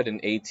to keep it in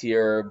A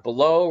tier,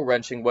 below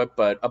Wrenching Whip,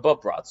 but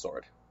above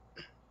Broadsword.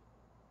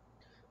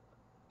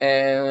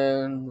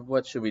 And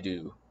what should we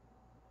do?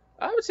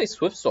 I would say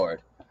Swift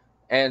Sword.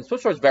 And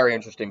Swift Sword is very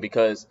interesting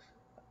because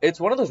it's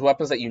one of those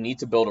weapons that you need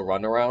to build a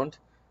run around.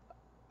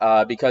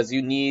 Because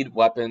you need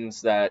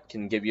weapons that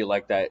can give you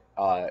like that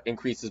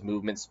increases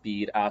movement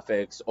speed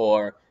affix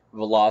or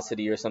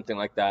velocity or something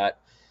like that.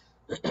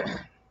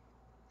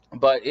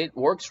 But it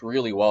works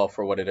really well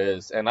for what it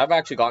is. And I've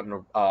actually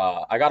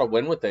I got a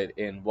win with it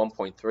in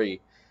 1.3.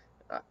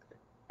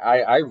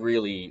 I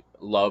really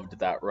loved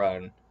that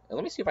run. And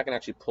let me see if I can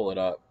actually pull it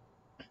up.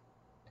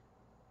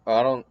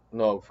 I don't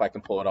know if I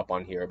can pull it up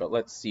on here, but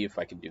let's see if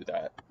I can do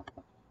that.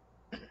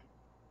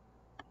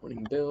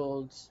 Winning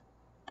builds.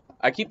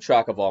 I keep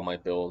track of all my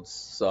builds,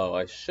 so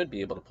I should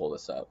be able to pull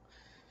this up.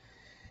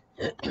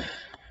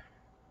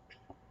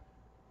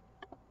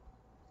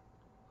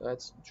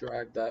 Let's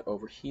drag that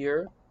over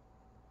here.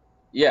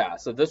 Yeah,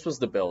 so this was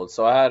the build.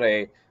 So I had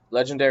a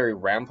legendary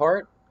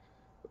Rampart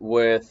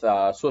with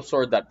Swift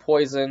Sword that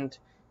poisoned,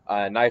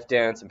 Knife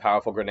Dance, and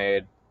Powerful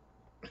Grenade.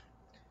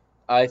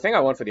 I think I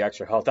went for the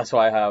extra health. That's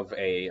why I have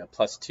a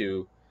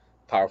 +2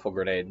 Powerful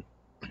Grenade.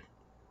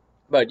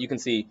 But you can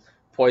see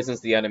poisons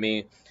the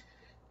enemy.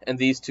 And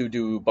these two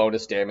do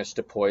bonus damage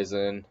to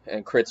poison,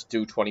 and crits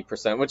do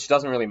 20%, which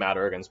doesn't really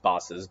matter against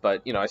bosses,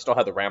 but, I still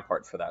had the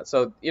Rampart for that.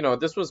 So,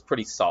 this was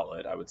pretty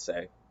solid, I would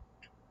say.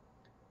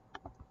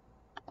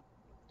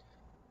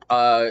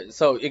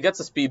 So it gets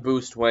a speed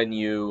boost when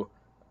you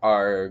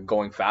are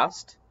going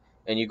fast,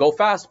 and you go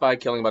fast by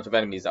killing a bunch of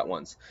enemies at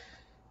once.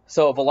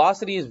 So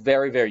velocity is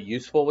very, very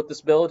useful with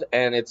this build,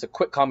 and it's a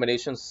quick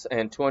combination,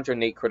 and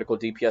 208 critical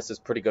DPS is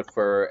pretty good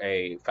for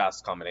a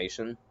fast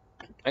combination.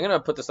 I'm going to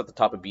put this at the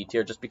top of B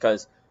tier just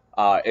because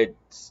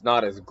it's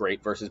not as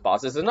great versus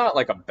bosses. It's not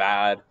like a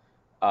bad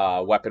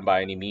weapon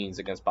by any means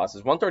against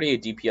bosses.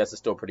 138 DPS is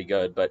still pretty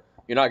good, but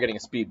you're not getting a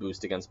speed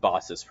boost against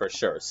bosses for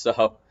sure.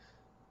 So,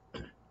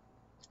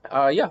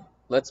 yeah,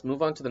 let's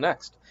move on to the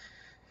next.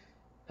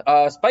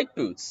 Spike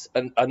boots,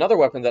 another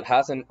weapon that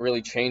hasn't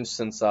really changed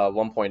since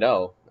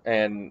 1.0,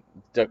 and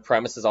the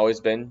premise has always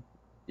been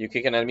you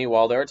kick an enemy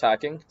while they're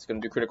attacking, it's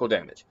going to do critical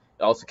damage.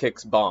 It also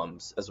kicks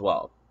bombs as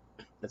well.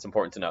 That's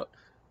important to note.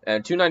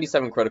 And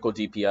 297 critical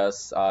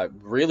DPS,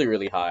 really,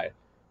 really high.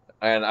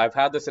 And I've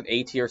had this in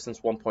A tier since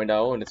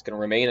 1.0, and it's going to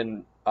remain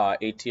in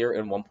A tier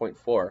in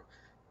 1.4.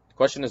 The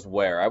question is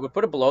where? I would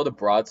put it below the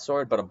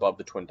broadsword, but above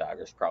the twin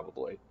daggers,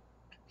 probably.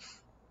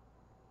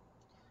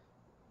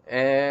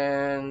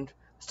 And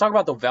let's talk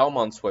about the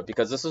Valmont whip,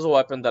 because this is a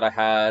weapon that I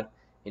had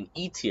in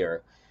E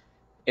tier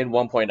in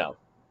 1.0.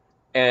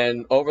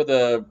 And over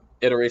the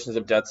iterations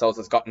of Dead Cells,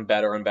 it's gotten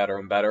better and better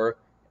and better.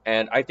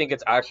 And I think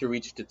it's actually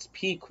reached its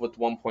peak with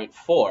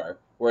 1.4,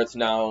 where it's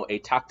now a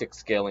tactic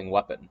scaling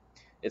weapon.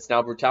 It's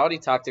now brutality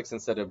tactics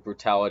instead of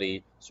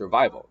brutality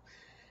survival.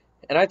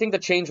 And I think the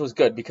change was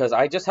good because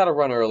I just had a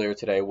run earlier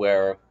today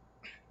where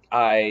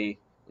I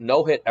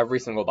no-hit every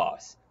single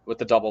boss with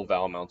the double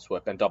Valmont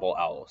whip and double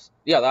owls.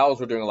 Yeah, the owls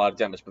were doing a lot of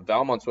damage, but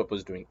Valmont whip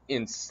was doing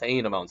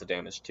insane amounts of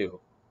damage too.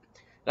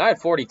 And I had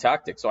 40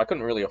 tactics, so I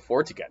couldn't really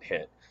afford to get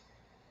hit.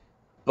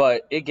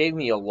 But it gave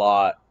me a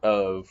lot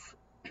of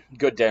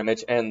good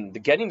damage,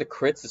 and getting the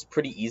crits is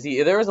pretty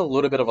easy. There is a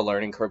little bit of a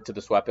learning curve to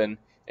this weapon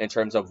in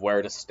terms of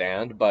where to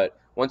stand, but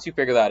once you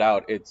figure that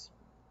out, it's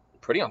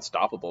pretty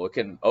unstoppable. It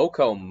can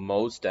OHKO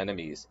most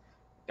enemies.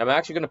 I'm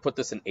actually going to put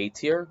this in A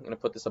tier. I'm going to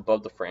put this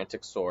above the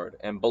Frantic Sword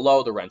and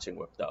below the Wrenching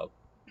Whip, though.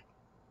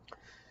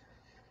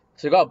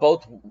 So we got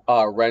both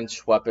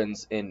wrench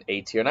weapons in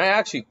A tier, and I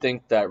actually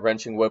think that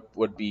Wrenching Whip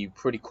would be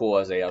pretty cool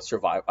as a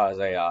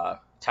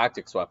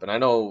tactics weapon. I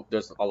know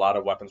there's a lot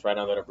of weapons right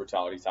now that are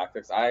brutality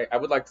tactics. I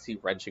would like to see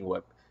Wrenching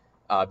Whip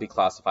be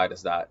classified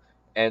as that.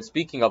 And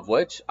speaking of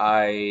which,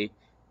 I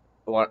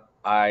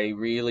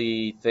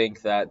really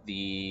think that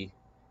the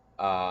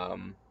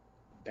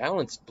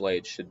Balanced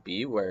Blade should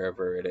be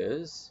wherever it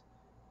is.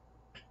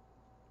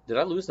 Did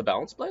I lose the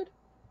Balanced Blade?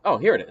 Oh,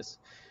 here it is.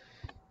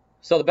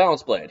 So the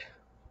Balanced Blade.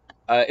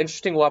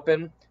 Interesting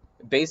weapon.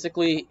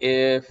 Basically,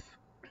 if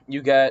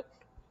you get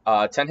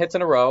 10 hits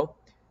in a row,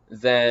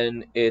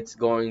 then it's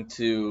going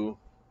to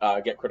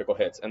get critical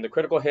hits. And the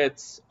critical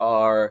hits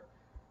are,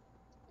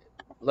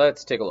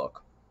 let's take a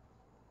look.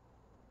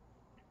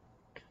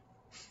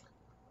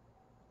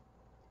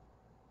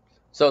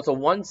 So it's a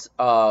 1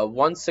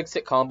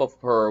 6-hit combo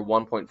per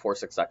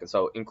 1.46 seconds.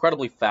 So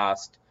incredibly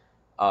fast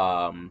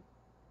weapon.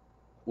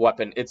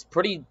 It's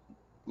pretty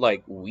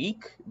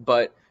weak,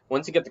 but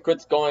once you get the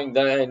crits going,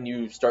 then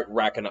you start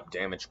racking up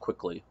damage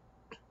quickly.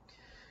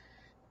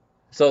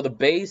 So the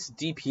base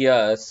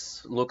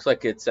DPS looks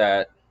like it's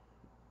at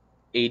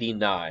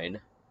 89,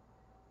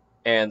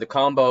 and the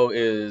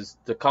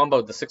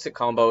 6-hit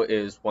combo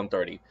is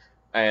 130,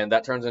 and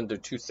that turns into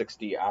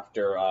 260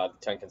 after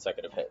 10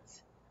 consecutive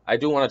hits. I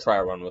do want to try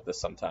a run with this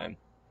sometime.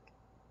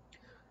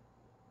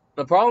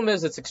 The problem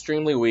is it's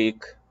extremely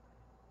weak,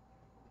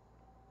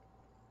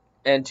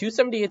 and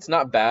 278's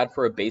not bad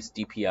for a base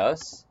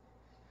DPS,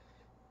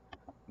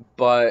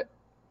 but,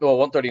 well,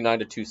 139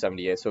 to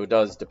 278, so it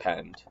does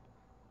depend.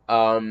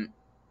 And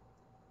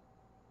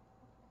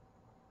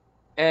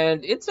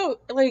it's so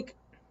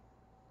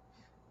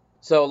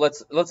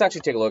let's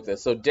actually take a look at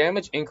this. So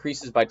damage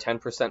increases by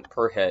 10%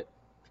 per hit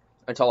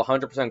until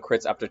 100%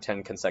 crits after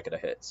 10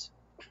 consecutive hits.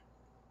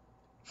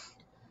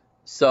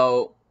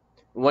 So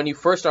when you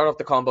first start off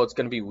the combo, it's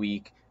going to be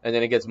weak, and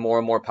then it gets more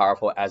and more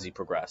powerful as you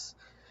progress.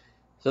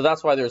 So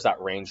that's why there's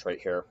that range right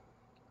here.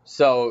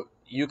 So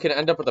you can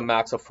end up with a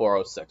max of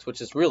 406, which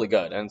is really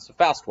good, and it's a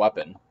fast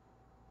weapon.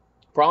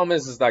 Problem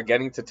is that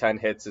getting to 10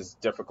 hits is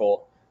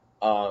difficult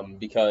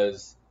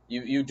because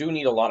you do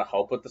need a lot of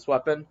help with this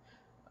weapon.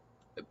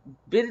 But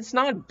it's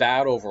not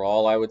bad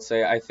overall, I would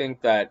say. I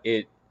think that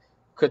it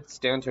could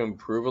stand to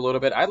improve a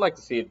little bit. I'd like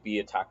to see it be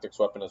a tactics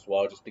weapon as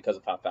well, just because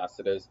of how fast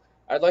it is.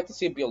 I'd like to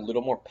see it be a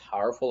little more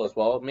powerful as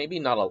well. Maybe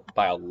not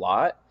by a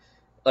lot.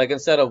 Like,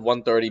 instead of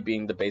 130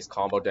 being the base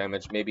combo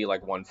damage, maybe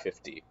like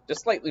 150.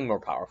 Just slightly more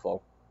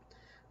powerful.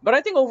 But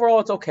I think overall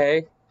it's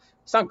okay.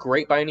 It's not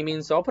great by any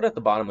means, so I'll put it at the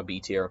bottom of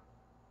B tier.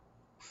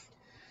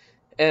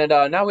 And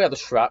now we have the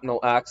Shrapnel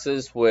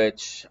Axes,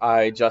 which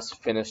I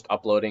just finished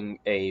uploading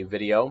a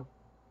video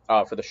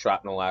for the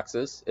Shrapnel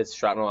Axes. It's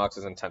Shrapnel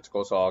Axes and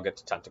Tentacle, so I'll get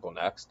to Tentacle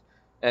next.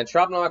 And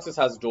Shrapnel Axes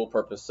has dual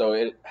purpose, so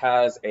it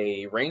has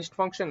a ranged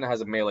function and it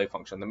has a melee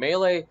function. The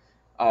melee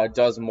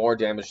does more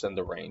damage than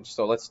the range,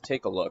 so let's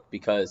take a look,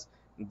 because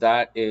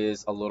that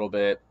is a little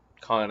bit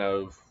kind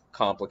of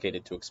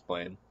complicated to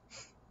explain.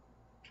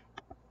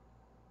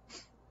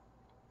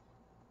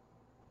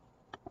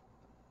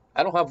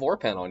 I don't have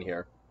Vorpan on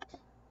here.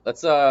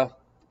 Let's go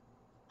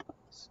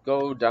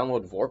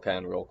download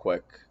Vorpan real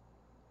quick.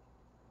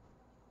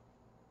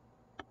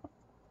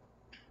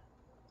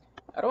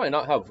 How do I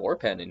not have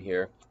Vorpan in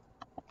here?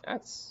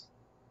 That's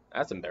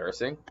That's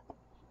embarrassing.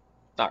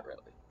 Not really,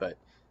 but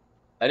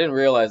I didn't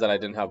realize that I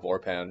didn't have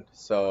Vorpan.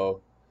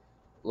 So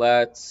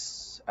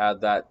let's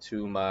add that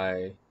to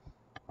my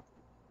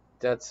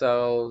Dead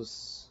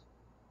Cells,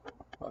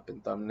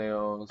 weapon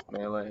thumbnails,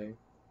 melee.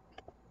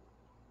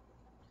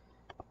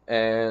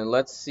 And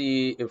let's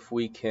see if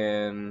we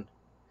can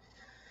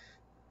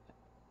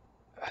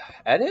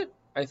edit.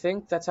 I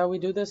think that's how we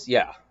do this.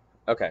 Yeah.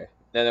 Okay.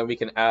 And then we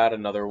can add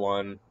another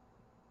one.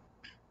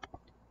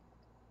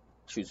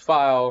 Choose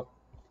file,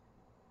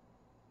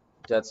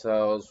 Dead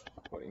Cells,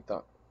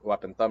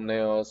 weapon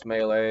thumbnails,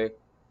 melee,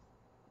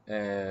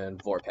 and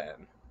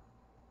Vorpan.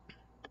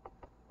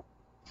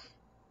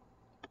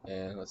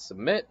 And let's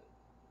submit.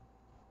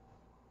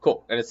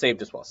 Cool. And it's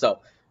saved as well. So,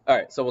 all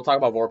right. So we'll talk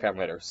about Vorpan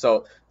later.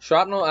 So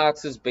Shrapnel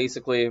Axe is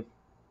basically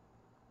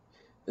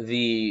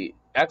the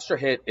extra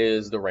hit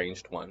is the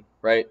ranged one,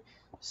 right?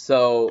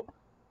 So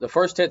the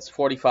first hit's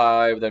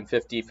 45, then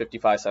 50,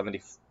 55,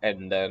 70,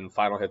 and then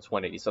final hit's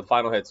 180. So the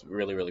final hit's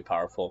really, really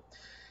powerful.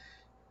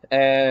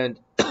 And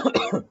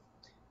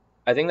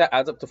I think that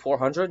adds up to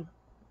 400.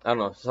 I don't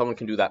know. Someone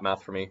can do that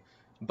math for me.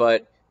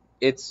 But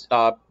it's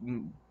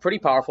pretty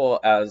powerful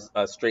as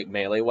a straight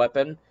melee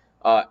weapon.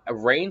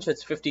 Range,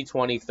 it's 50,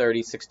 20,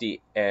 30,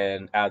 60,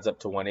 and adds up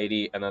to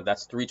 180. And then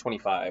that's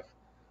 325.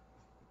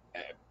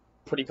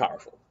 Pretty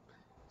powerful.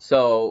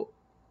 So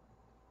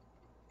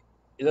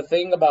the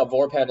thing about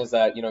Vorpan is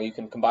that, you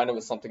can combine it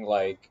with something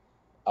like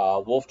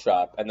Wolf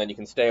Trap, and then you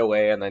can stay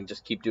away and then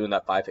just keep doing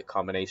that 5-hit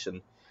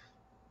combination.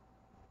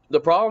 The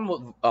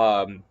problem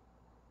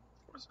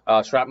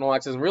with Shrapnel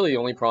Axe, and really the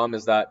only problem,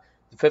 is that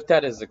the 5th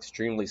hit is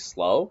extremely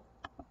slow,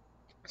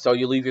 so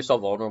you leave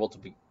yourself vulnerable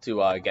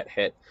to get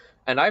hit.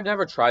 And I've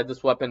never tried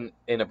this weapon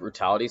in a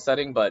brutality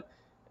setting, but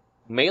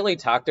melee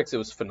tactics, it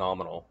was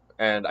phenomenal.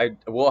 And I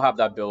will have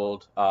that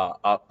build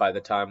up by the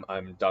time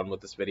I'm done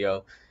with this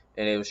video.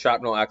 And it was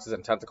Shrapnel Axes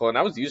and Tentacle, and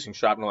I was using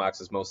Shrapnel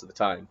Axes most of the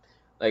time.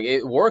 Like,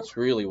 it works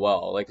really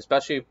well, like,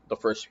 especially the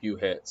first few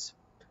hits.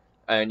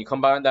 And you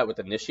combine that with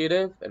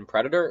Initiative and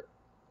Predator,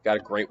 got a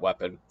great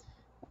weapon.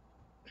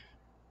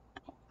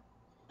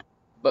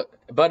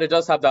 But it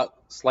does have that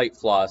slight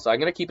flaw, so I'm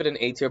going to keep it in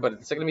A tier, but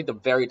it's going to be the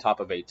very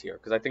top of A tier,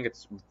 because I think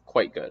it's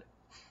quite good.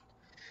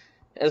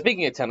 And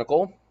speaking of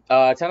Tentacle,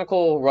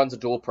 Tentacle runs a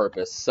dual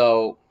purpose,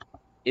 so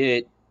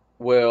it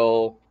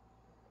will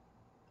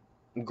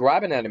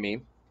grab an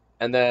enemy,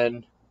 and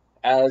then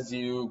as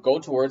you go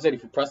towards it,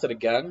 if you press it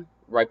again,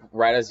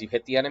 right as you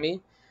hit the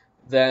enemy,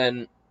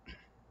 then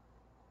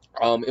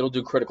it'll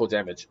do critical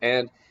damage.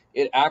 And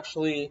it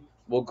actually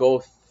will go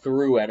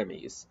through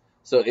enemies.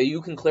 So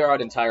you can clear out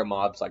entire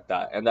mobs like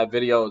that. And that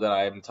video that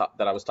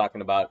I was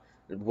talking about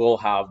will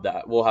have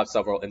that. We'll have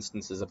several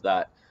instances of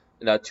that.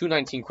 And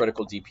 219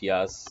 critical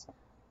DPS.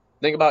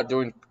 Think about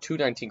doing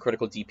 219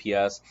 critical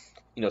DPS,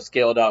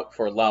 scaled up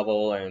for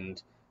level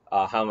and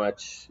how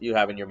much you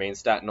have in your main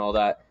stat and all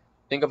that.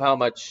 Think of how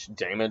much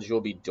damage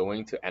you'll be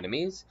doing to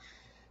enemies.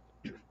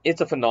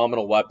 It's a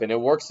phenomenal weapon. It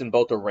works in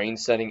both a range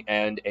setting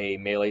and a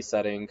melee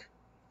setting.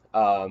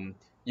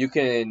 You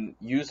can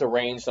use a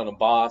ranged on a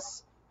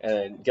boss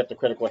and get the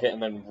critical hit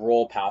and then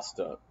roll past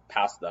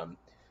them.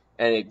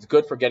 And it's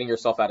good for getting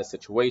yourself out of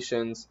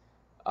situations.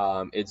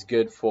 It's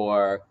good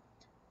for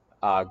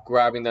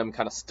grabbing them,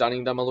 kind of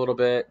stunning them a little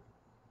bit.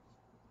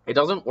 It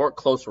doesn't work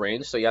close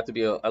range, so you have to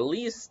be at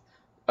least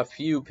a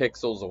few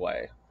pixels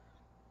away.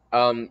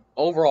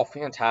 Overall,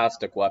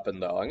 fantastic weapon,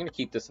 though. I'm going to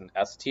keep this in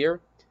S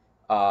tier,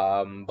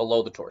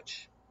 below the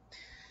Torch.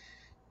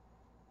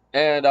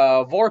 And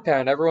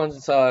Vorpan,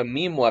 everyone's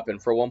meme weapon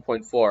for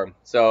 1.4.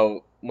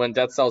 So when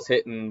Dead Cells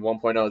hit in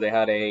 1.0, they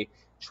had a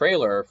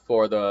trailer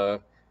for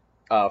the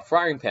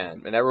frying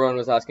pan, and everyone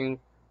was asking,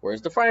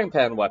 where's the frying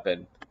pan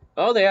weapon?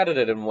 Oh, they added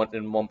it in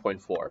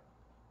 1.4.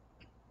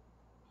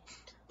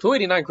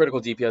 289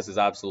 critical DPS is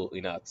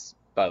absolutely nuts,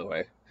 by the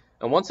way.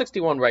 And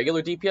 161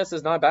 regular DPS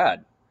is not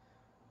bad.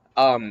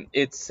 I think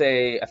it's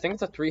a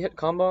 3-hit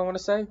combo, I want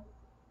to say.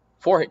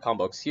 4-hit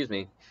combo, excuse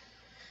me.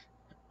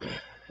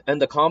 And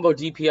the combo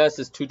DPS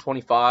is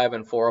 225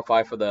 and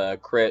 405 for the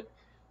crit.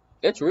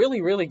 It's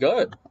really, really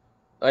good.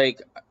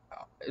 Like,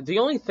 the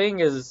only thing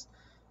is,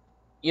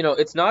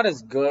 it's not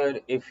as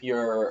good if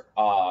you're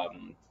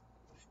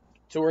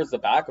towards the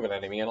back of an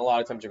enemy, and a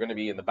lot of times you're going to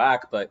be in the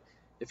back, but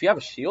if you have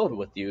a shield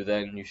with you,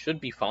 then you should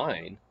be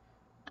fine.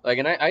 Like,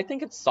 and I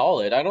think it's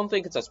solid. I don't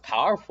think it's as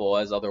powerful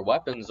as other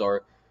weapons,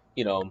 or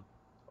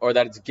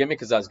that its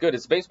gimmick is as good.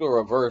 It's basically a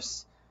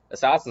reverse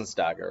Assassin's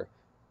Dagger.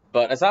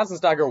 But Assassin's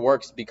Dagger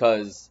works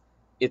because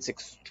it's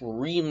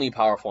extremely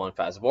powerful and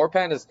fast.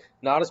 Vorpan is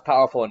not as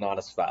powerful and not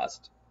as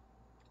fast.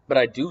 But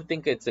I do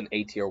think it's an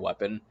A-tier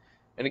weapon.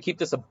 And to keep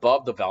this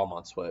above the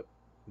Valmont Whip.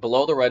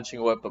 Below the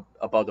Wrenching Whip,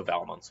 above the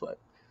Valmont Whip.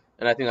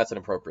 And I think that's an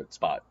appropriate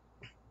spot.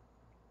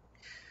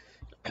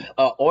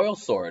 Oil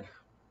Sword.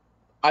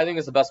 I think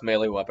it's the best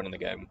melee weapon in the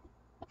game.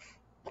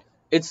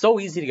 It's so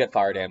easy to get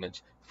fire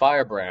damage.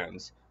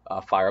 Firebrands,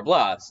 Fire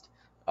Blast,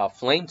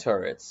 Flame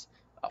Turrets,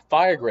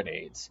 Fire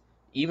Grenades.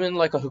 Even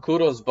like a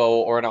Hakuto's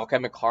Bow or an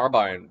Alchemic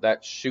Carbine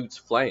that shoots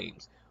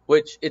flames,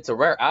 which it's a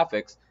rare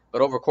affix,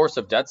 But over course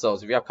of Dead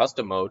Cells, if you have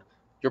custom mode,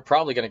 you're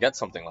probably going to get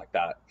something like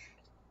that.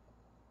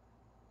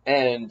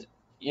 And,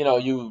 you know,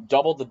 you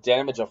double the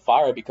damage of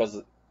fire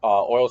because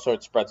Oil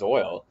Sword spreads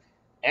oil.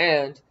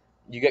 And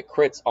you get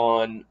crits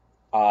on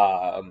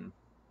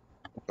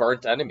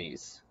burnt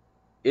enemies.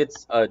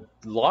 It's a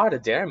lot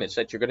of damage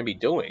that you're going to be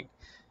doing.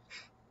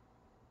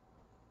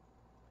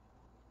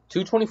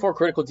 224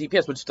 critical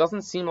DPS, which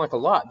doesn't seem like a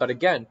lot, but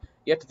again,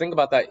 you have to think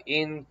about that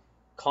in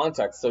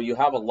context. So you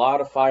have a lot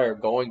of fire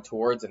going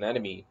towards an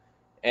enemy,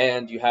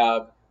 and you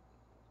have,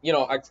 you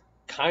know, a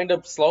kind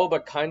of slow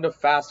but kind of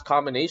fast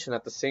combination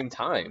at the same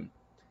time.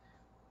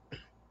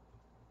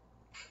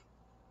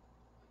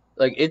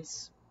 Like,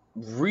 it's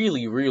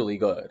really, really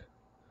good.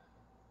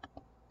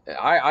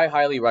 I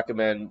highly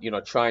recommend, you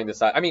know, trying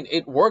this out. I mean,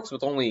 it works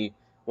with only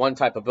one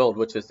type of build,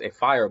 which is a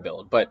fire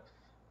build, but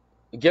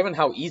given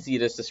how easy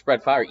it is to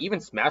spread fire,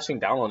 even smashing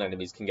down on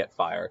enemies can get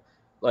fire.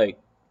 Like,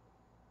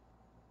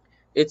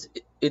 it's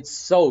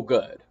so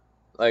good.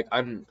 Like,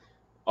 I'm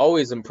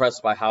always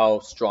impressed by how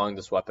strong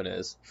this weapon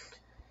is.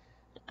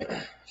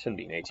 Shouldn't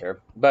be an A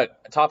tier,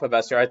 but top of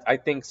S tier. I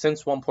think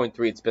since 1.3,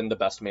 it's been the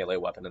best melee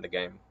weapon in the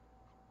game.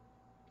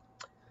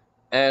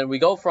 And we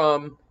go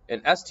from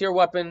an S tier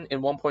weapon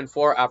in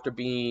 1.4 after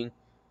being,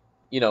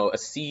 you know, a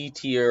C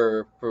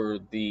tier for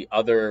the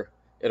other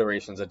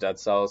iterations of Dead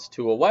Cells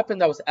to a weapon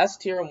that was S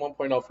tier in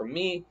 1.0 for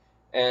me,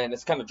 and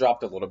it's kind of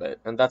dropped a little bit,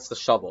 and that's the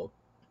shovel.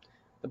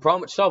 The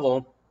problem with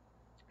shovel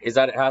is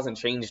that it hasn't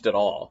changed at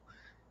all,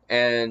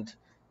 and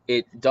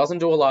it doesn't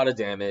do a lot of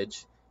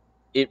damage.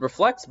 It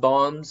reflects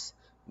bombs,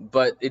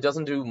 but it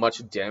doesn't do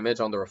much damage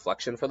on the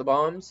reflection for the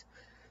bombs.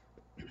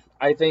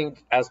 I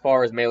think as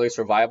far as melee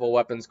survival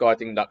weapons go, I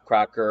think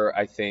Nutcracker,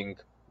 I think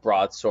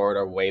Broadsword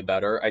are way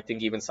better. I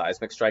think even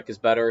Seismic Strike is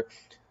better.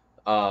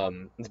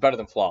 It's better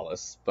than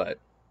Flawless, but,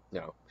 you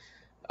know.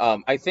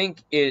 I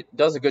think it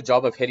does a good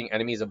job of hitting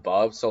enemies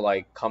above, so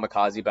like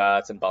Kamikaze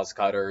Bats and Buzz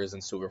Cutters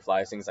and Sewer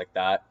Flies, things like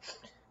that.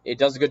 It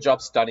does a good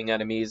job stunning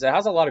enemies. It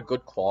has a lot of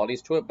good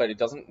qualities to it, but it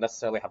doesn't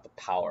necessarily have the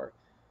power.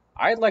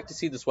 I'd like to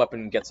see this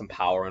weapon get some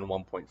power in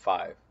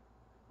 1.5,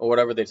 or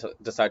whatever they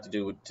decide to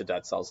do to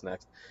Dead Cells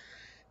next.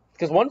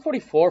 Because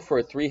 144 for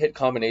a 3-hit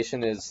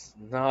combination is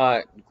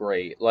not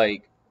great.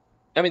 Like,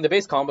 I mean, the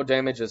base combo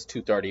damage is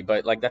 230,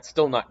 but like that's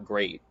still not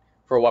great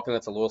for a weapon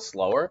that's a little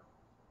slower.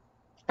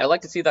 I'd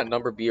like to see that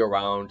number be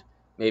around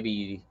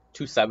maybe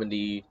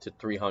 270 to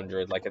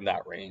 300, like in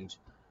that range.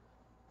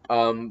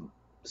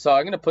 So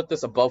I'm going to put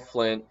this above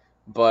Flint,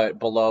 but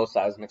below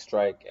Seismic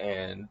Strike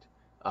and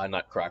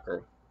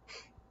Nutcracker.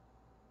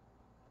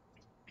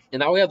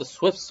 And now we have the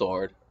Swift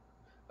Sword,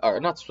 or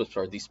not Swift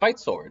Sword, the Spite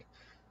Sword.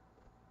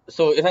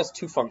 So it has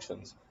two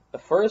functions. The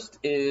first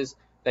is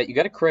that you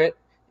get a crit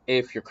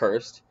if you're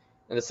cursed,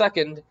 and the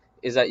second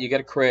is that you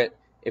get a crit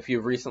if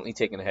you've recently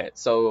taken a hit.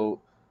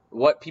 So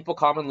what people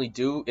commonly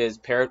do is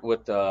pair it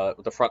with the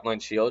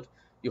frontline shield.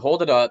 You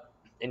hold it up,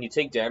 and you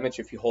take damage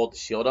if you hold the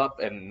shield up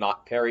and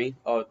not parry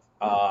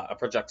a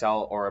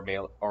projectile or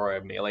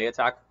a melee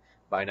attack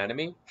by an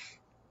enemy.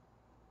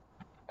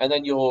 And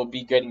then you'll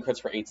be getting crits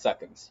for 8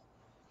 seconds.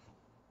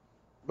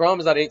 The problem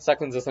is that 8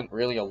 seconds isn't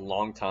really a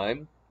long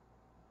time,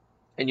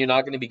 and you're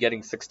not going to be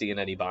getting 60 in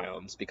any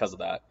biomes because of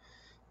that.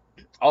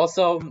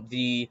 Also,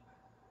 the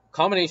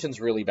combination's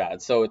really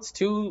bad. So it's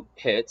 2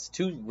 hits,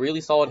 2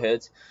 really solid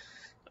hits,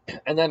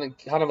 and then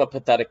kind of a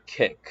pathetic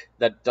kick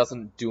that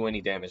doesn't do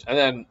any damage, and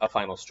then a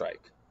final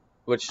strike,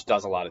 which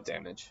does a lot of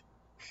damage.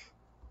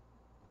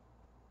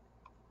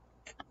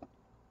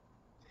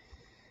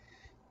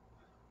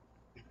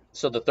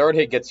 So the third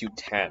hit gets you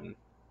 10.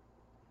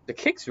 The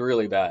kick's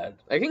really bad.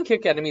 I can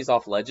kick enemies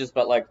off ledges,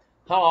 but like,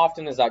 how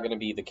often is that going to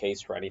be the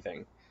case for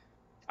anything?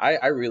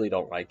 I really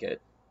don't like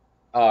it.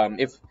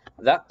 If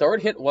that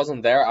third hit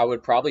wasn't there, I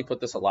would probably put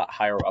this a lot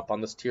higher up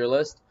on this tier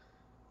list.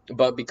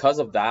 But because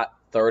of that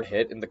third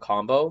hit in the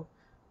combo,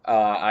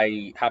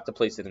 I have to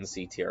place it in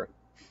C tier.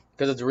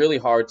 Because it's really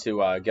hard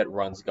to get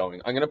runs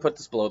going. I'm going to put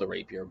this below the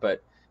Rapier,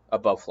 but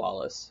above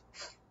Flawless.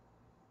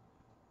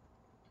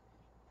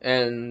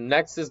 And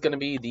next is going to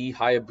be the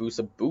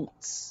Hayabusa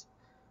Boots.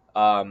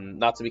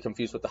 Not to be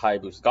confused with the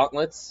Hayabusa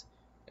Gauntlets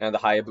and the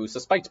Hayabusa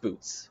Spiked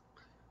Boots.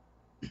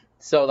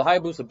 So the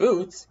Hayabusa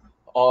Boots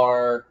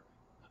are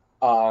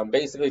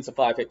basically, it's a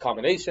 5-hit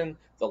combination.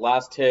 The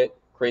last hit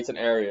creates an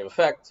area of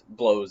effect,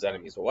 blows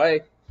enemies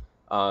away.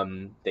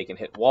 They can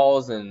hit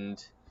walls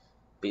and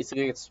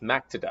basically get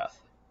smacked to death.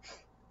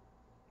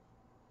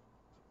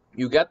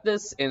 You get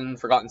this in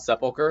Forgotten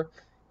Sepulchre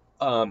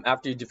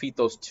after you defeat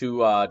those 2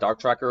 Dark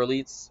Tracker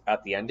elites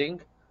at the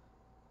ending.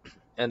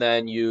 And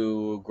then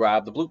you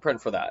grab the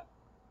blueprint for that.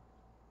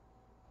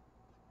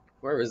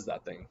 Where is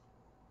that thing?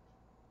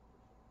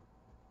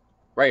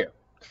 Right here.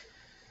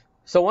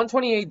 So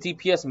 128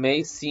 DPS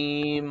may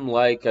seem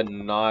like a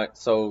not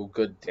so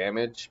good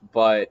damage,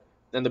 but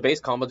then the base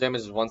combo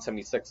damage is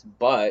 176,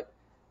 but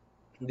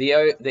the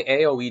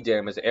AoE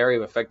damage, area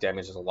of effect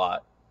damage, is a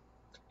lot.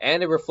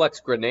 And it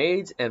reflects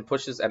grenades and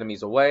pushes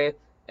enemies away,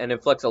 and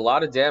inflicts a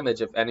lot of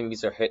damage if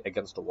enemies are hit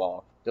against a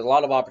wall. There's a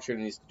lot of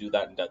opportunities to do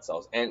that in Dead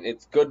Cells, and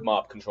it's good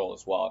mob control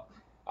as well.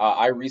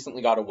 I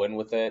recently got a win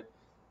with it.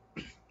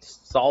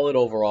 Solid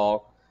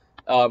overall.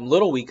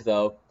 Little weak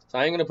though, so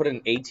I'm gonna put it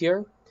in A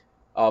tier.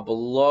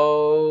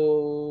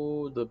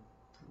 Below the,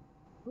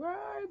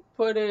 I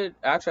put it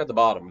actually at the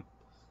bottom.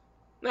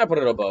 I put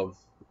it above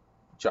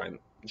Giant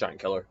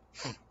Killer.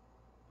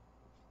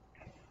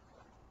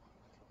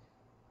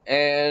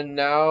 And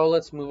now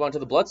let's move on to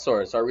the Blood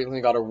Sword. So I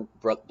recently got a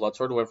Blood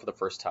Sword win for the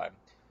first time.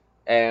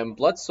 And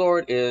Blood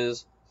Sword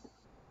is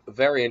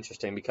very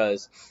interesting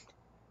because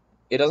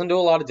it doesn't do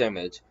a lot of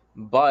damage,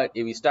 but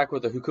if you stack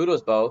with the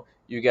Hokuto's bow,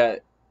 you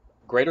get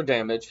greater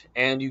damage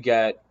and you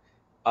get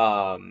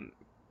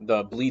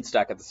the bleed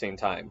stack at the same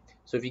time.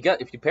 So if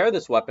you pair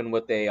this weapon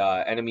with a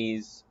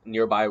enemies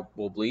nearby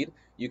will bleed,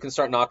 you can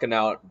start knocking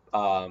out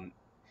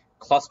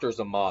clusters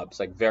of mobs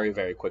like very,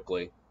 very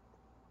quickly.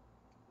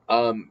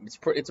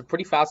 It's a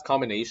pretty fast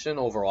combination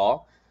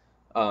overall.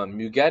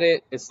 You get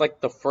it. It's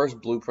like the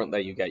first blueprint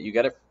that you get. You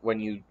get it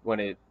when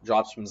it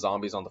drops from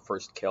zombies on the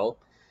first kill.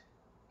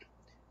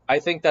 I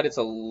think that it's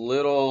a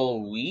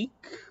little weak,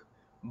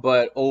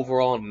 but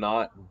overall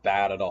not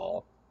bad at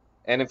all.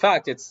 And in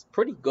fact, it's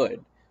pretty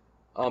good.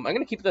 I'm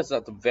gonna keep this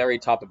at the very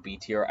top of B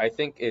tier. I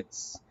think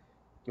it's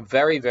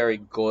very, very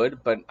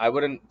good, but I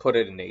wouldn't put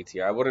it in A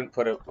tier. I wouldn't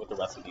put it with the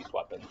rest of these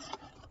weapons.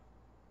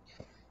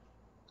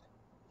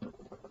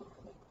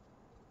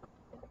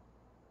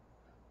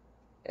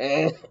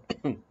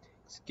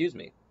 Excuse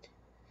me.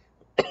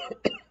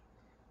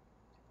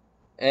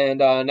 And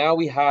now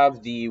we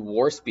have the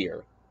War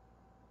Spear.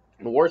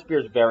 The War Spear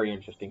is very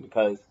interesting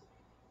because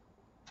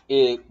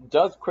it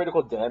does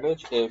critical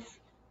damage if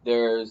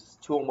there's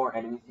two or more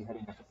enemies you're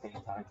hitting at the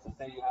same time. So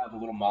say you have a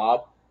little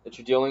mob that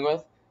you're dealing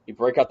with, you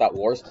break out that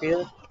War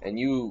Spear, and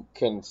you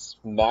can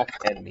smack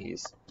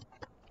enemies.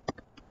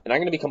 And I'm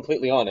going to be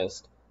completely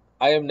honest,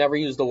 I have never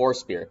used the War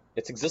Spear.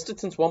 It's existed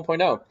since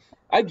 1.0.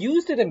 I've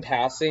used it in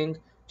passing,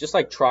 just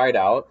like try it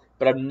out,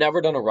 but I've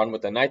never done a run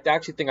with it, and I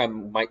actually think I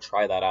might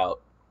try that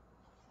out.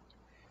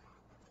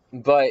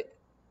 But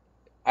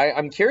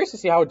I'm curious to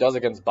see how it does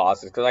against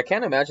bosses, because I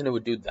can't imagine it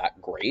would do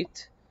that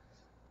great.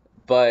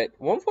 But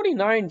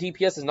 149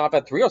 DPS is not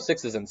bad.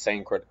 306 is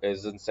insane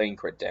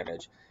crit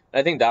damage. And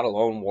I think that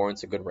alone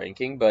warrants a good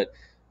ranking. But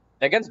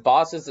against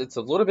bosses, it's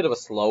a little bit of a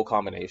slow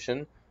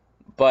combination.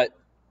 But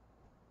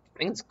I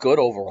think it's good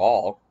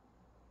overall.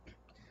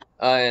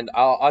 And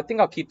I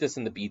think I'll keep this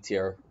in the B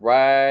tier,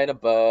 right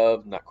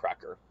above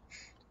Nutcracker.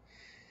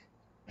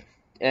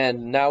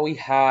 And now we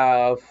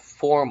have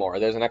 4 more.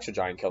 There's an extra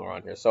giant killer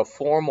on here. So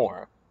 4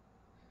 more.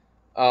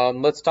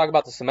 Let's talk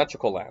about the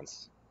symmetrical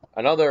lance.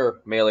 Another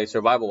melee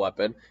survival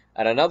weapon.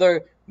 And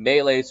another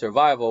melee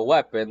survival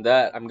weapon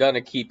that I'm going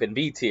to keep in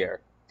B tier.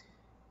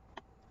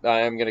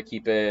 I'm going to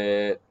keep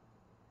it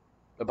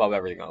above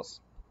everything else.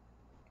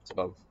 It's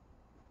above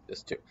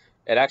this too.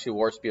 And actually,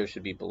 War Spear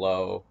should be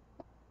below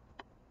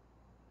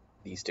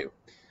these two.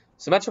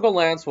 Symmetrical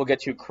lance will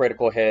get you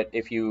critical hit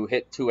if you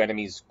hit 2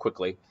 enemies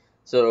quickly.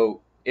 So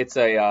it's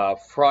a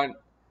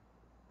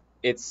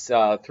it's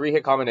a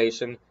 3-hit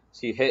combination.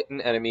 So you hit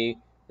an enemy,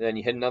 then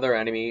you hit another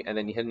enemy, and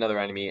then you hit another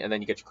enemy, and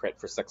then you get your crit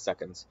for 6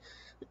 seconds.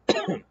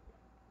 I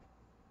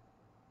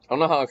don't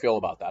know how I feel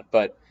about that,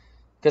 but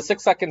because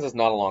 6 seconds is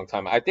not a long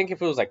time. I think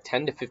if it was like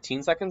 10 to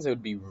 15 seconds, it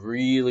would be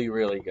really,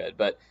 really good.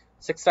 But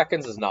 6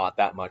 seconds is not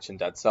that much in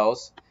Dead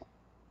Cells.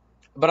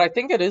 But I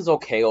think it is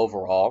okay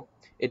overall.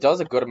 It does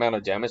a good amount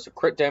of damage. The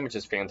crit damage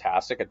is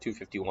fantastic at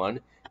 251.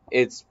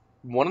 It's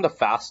one of the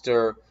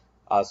faster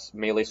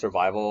melee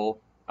survival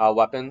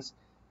weapons.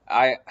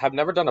 I have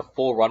never done a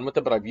full run with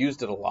it, but I've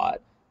used it a lot.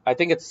 I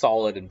think it's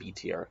solid in B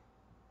tier.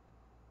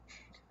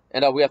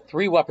 And we have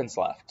 3 weapons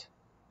left.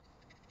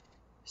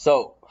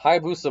 So,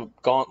 Hayabusa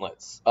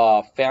Gauntlets,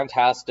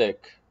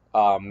 fantastic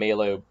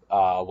melee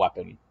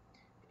weapon.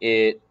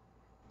 It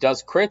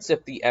does crits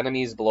if the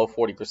enemy is below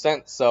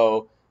 40%,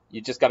 so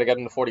you just got to get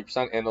them to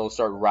 40% and it'll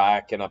start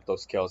racking up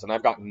those kills. And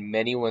I've gotten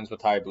many wins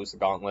with Hayabusa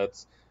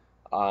Gauntlets.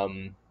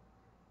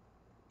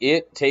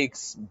 It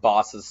takes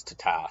bosses to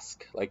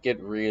task. Like,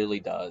 it really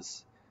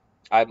does.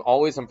 I'm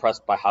always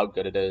impressed by how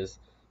good it is.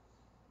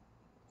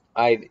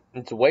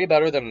 It's way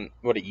better than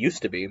what it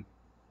used to be,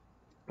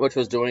 which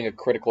was doing a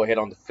critical hit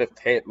on the 5th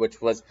hit,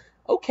 which was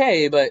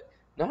okay, but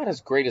not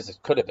as great as it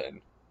could have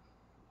been.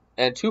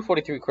 And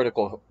 243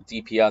 critical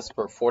DPS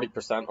for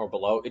 40% or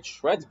below, it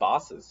shreds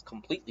bosses,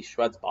 completely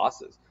shreds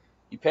bosses.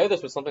 You pair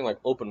this with something like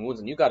Open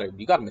Wounds, and you got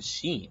a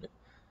machine.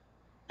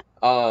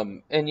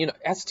 And you know,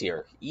 S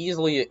tier,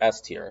 easily S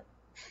tier.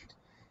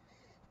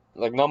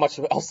 Like, not much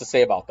else to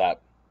say about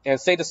that. And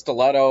say the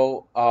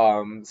Stiletto,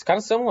 it's kind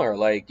of similar.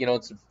 Like, you know,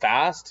 it's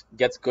fast,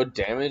 gets good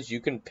damage.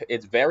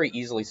 It's very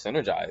easily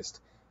synergized.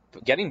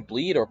 But getting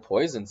bleed or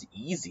poison's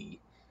easy.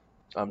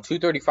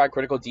 235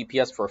 critical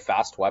DPS for a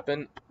fast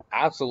weapon,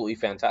 absolutely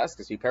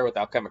fantastic. So you pair with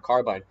Alchemic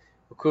Carbine,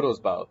 Hokuto's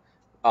bow,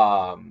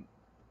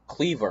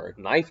 Cleaver,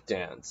 Knife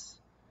Dance.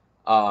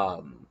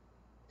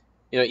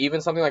 You know,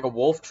 even something like a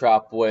Wolf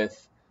Trap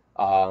with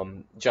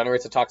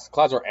generates a toxic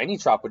clouds, or any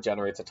trap which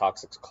generates a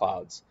toxic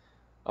clouds.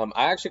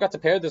 I actually got to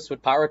pair this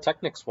with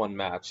Pyrotechnics one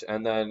match,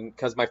 and then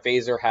because my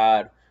phaser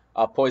had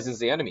poisons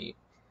the enemy,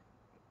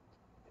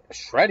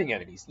 shredding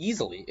enemies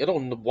easily. It'll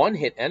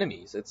one-hit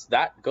enemies. It's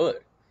that good.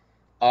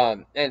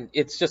 And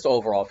it's just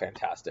overall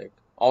fantastic.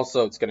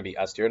 Also, it's going to be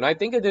S tier, and I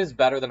think it is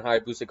better than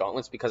Hayabusa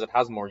Gauntlets because it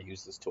has more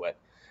uses to it.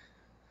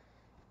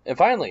 And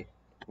finally,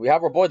 we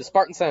have our boy, the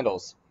Spartan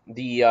Sandals,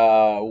 the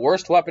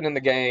worst weapon in the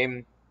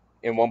game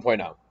in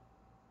 1.0.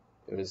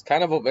 It was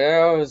kind of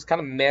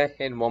meh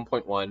in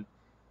 1.1, and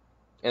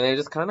they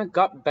just kind of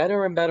got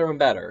better and better and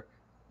better.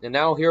 And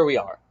now here we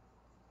are,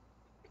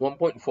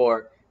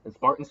 1.4, and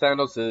Spartan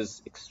Sandals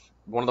is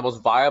one of the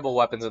most viable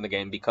weapons in the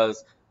game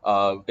because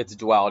of its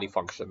duality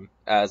function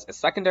as a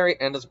secondary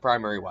and as a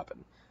primary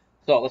weapon.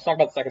 So let's talk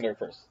about the secondary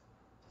first.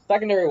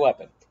 Secondary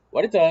weapon.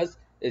 What it does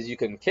is you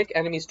can kick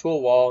enemies to a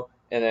wall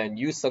and then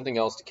use something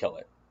else to kill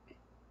it.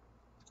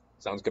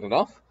 Sounds good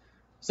enough?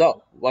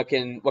 So what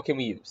can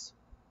we use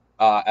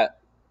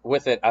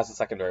with it as a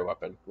secondary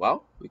weapon?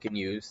 Well, we can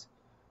use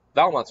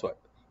Valmont's Whip.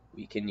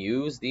 We can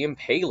use the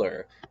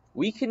Impaler.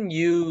 We can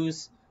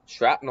use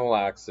Shrapnel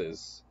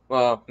Axes.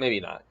 Well, maybe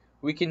not.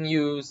 We can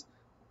use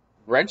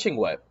Wrenching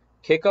Whip.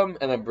 Kick them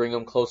and then bring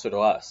them closer to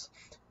us.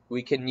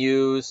 We can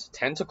use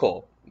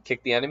Tentacle.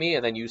 Kick the enemy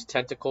and then use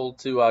Tentacle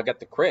to get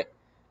the crit.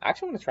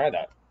 Actually, I'm going to try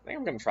that. I think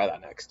I'm going to try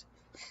that next.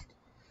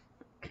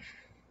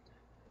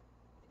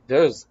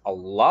 There's a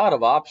lot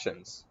of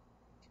options.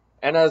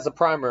 And as a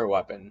primary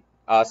weapon,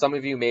 some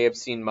of you may have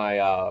seen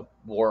my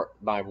War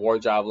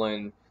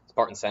Javelin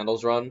Spartan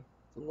Sandals run.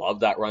 Love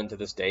that run to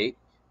this date.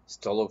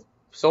 Still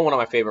one of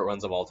my favorite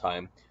runs of all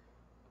time.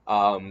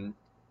 I've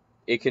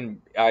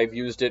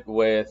used it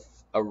with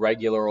a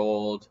regular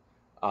old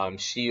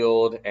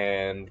shield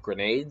and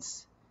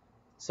grenades.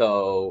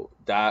 So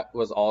that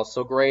was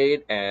also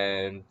great.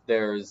 And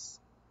there's,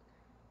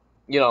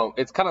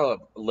 it's kind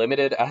of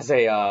limited as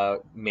a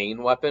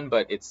main weapon,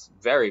 but it's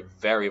very,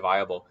 very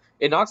viable.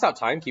 It knocks out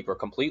Timekeeper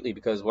completely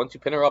because once you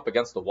pin her up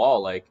against the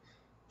wall, like,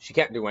 she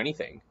can't do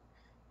anything.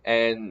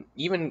 And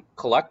even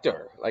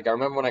Collector, like, I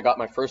remember when I got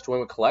my first win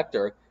with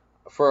Collector,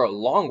 for a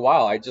long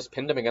while, I just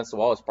pinned him against the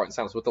wall with Spartan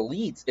Sandals. With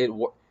Elites,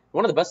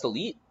 one of the best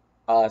Elite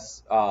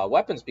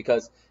weapons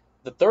because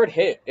the third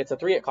hit, it's a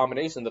 3-hit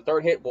combination. The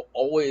third hit will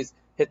always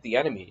hit the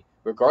enemy,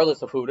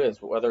 regardless of who it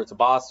is, whether it's a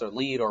boss or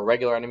lead or a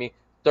regular enemy.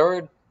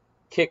 Third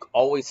kick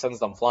always sends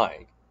them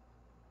flying.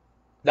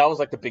 That was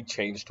like the big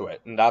change to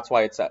it, and that's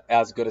why it's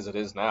as good as it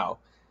is now.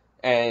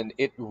 And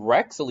it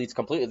wrecks Elites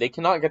completely. They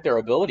cannot get their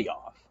ability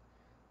off.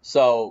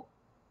 So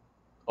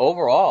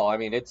overall, I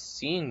mean, it's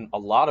seen a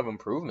lot of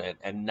improvement.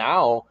 And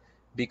now,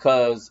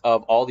 because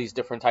of all these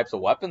different types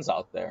of weapons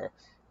out there,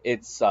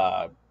 it's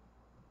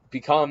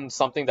become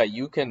something that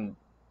you can,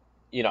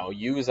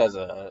 use as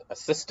an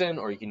assistant,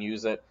 or you can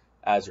use it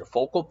as your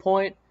focal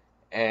point.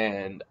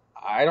 And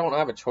I don't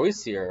have a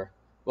choice here.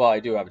 Well, I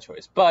do have a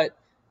choice, but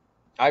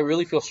I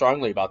really feel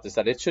strongly about this,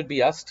 that it should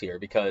be S tier,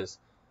 because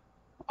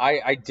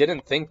I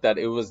didn't think that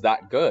it was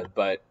that good,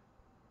 but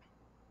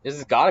this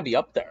has got to be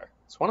up there.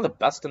 It's one of the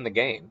best in the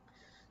game.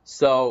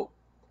 So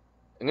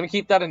I'm going to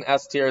keep that in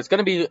S tier. It's going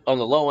to be on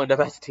the low end of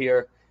S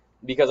tier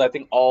because I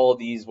think all of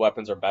these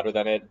weapons are better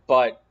than it,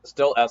 but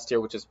still S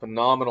tier, which is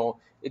phenomenal.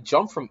 It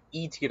jumped from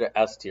E tier to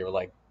S tier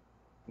like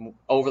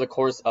over the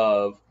course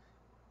of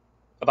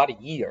about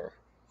a year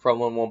from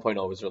when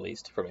 1.0 was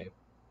released for me.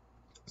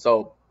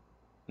 So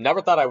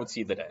never thought I would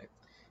see the day,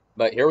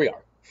 but here we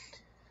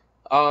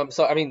are.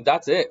 So I mean,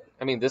 that's it.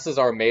 I mean, this is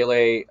our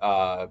melee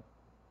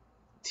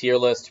tier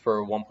list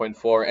for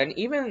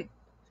 1.4,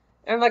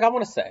 and like I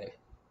want to say,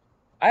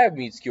 I have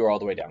Meat Skewer all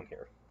the way down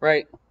here,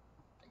 right?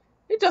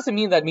 It doesn't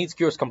mean that Meat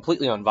Skewer is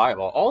completely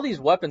unviable. All these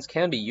weapons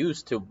can be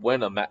used to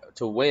win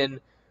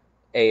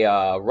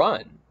a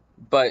run,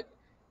 but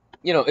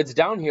it's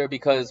down here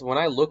because when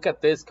I look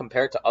at this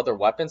compared to other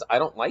weapons, I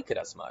don't like it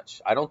as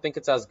much. I don't think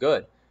it's as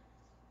good.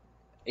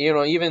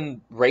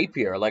 Even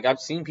Rapier, like I've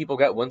seen people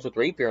get wins with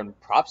Rapier, and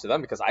props to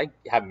them because I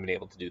haven't been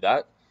able to do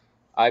that.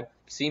 I've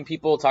seen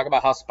people talk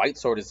about how Spite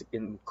Sword is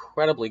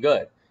incredibly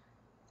good.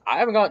 I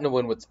haven't gotten a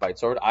win with Spite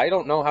Sword. I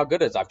don't know how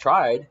good it is. I've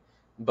tried,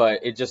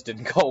 but it just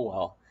didn't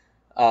go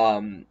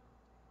well.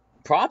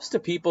 Props to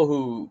people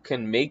who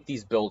can make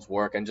these builds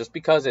work, and just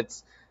because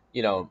it's,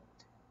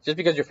 just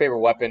because your favorite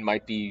weapon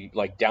might be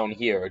like down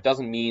here, it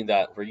doesn't mean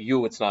that for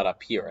you it's not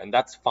up here, and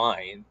that's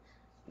fine.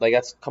 Like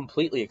that's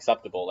completely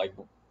acceptable. Like,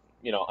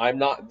 I'm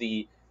not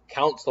the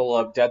Council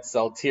of Dead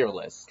Cell tier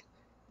list.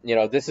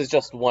 This is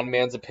just one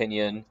man's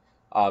opinion.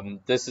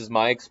 This is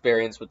my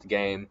experience with the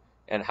game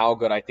and how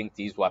good I think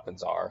these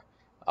weapons are.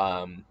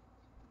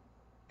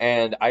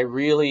 And I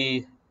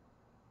really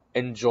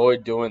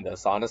enjoyed doing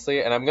this,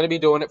 honestly. And I'm going to be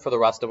doing it for the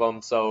rest of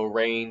them. So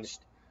ranged,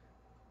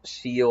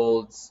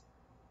 shields,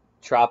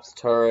 traps,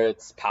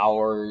 turrets,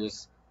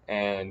 powers,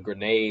 and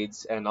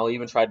grenades. And I'll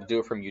even try to do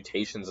it for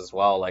mutations as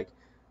well.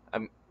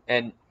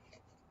 And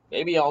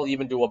maybe I'll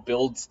even do a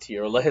builds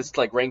tier list,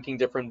 like ranking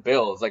different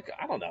builds. Like,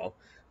 I don't know.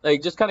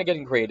 Like, just kind of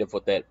getting creative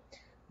with it.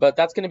 But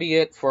that's going to be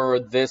it for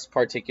this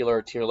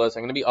particular tier list.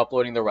 I'm going to be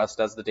uploading the rest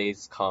as the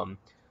days come.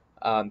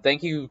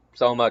 Thank you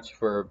so much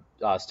for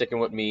sticking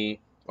with me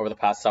over the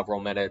past several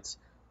minutes.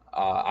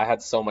 I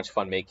had so much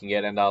fun making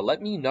it, and let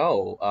me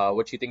know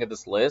what you think of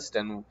this list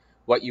and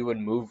what you would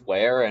move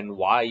where and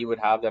why you would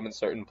have them in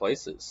certain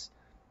places.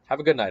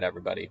 Have a good night,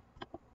 everybody.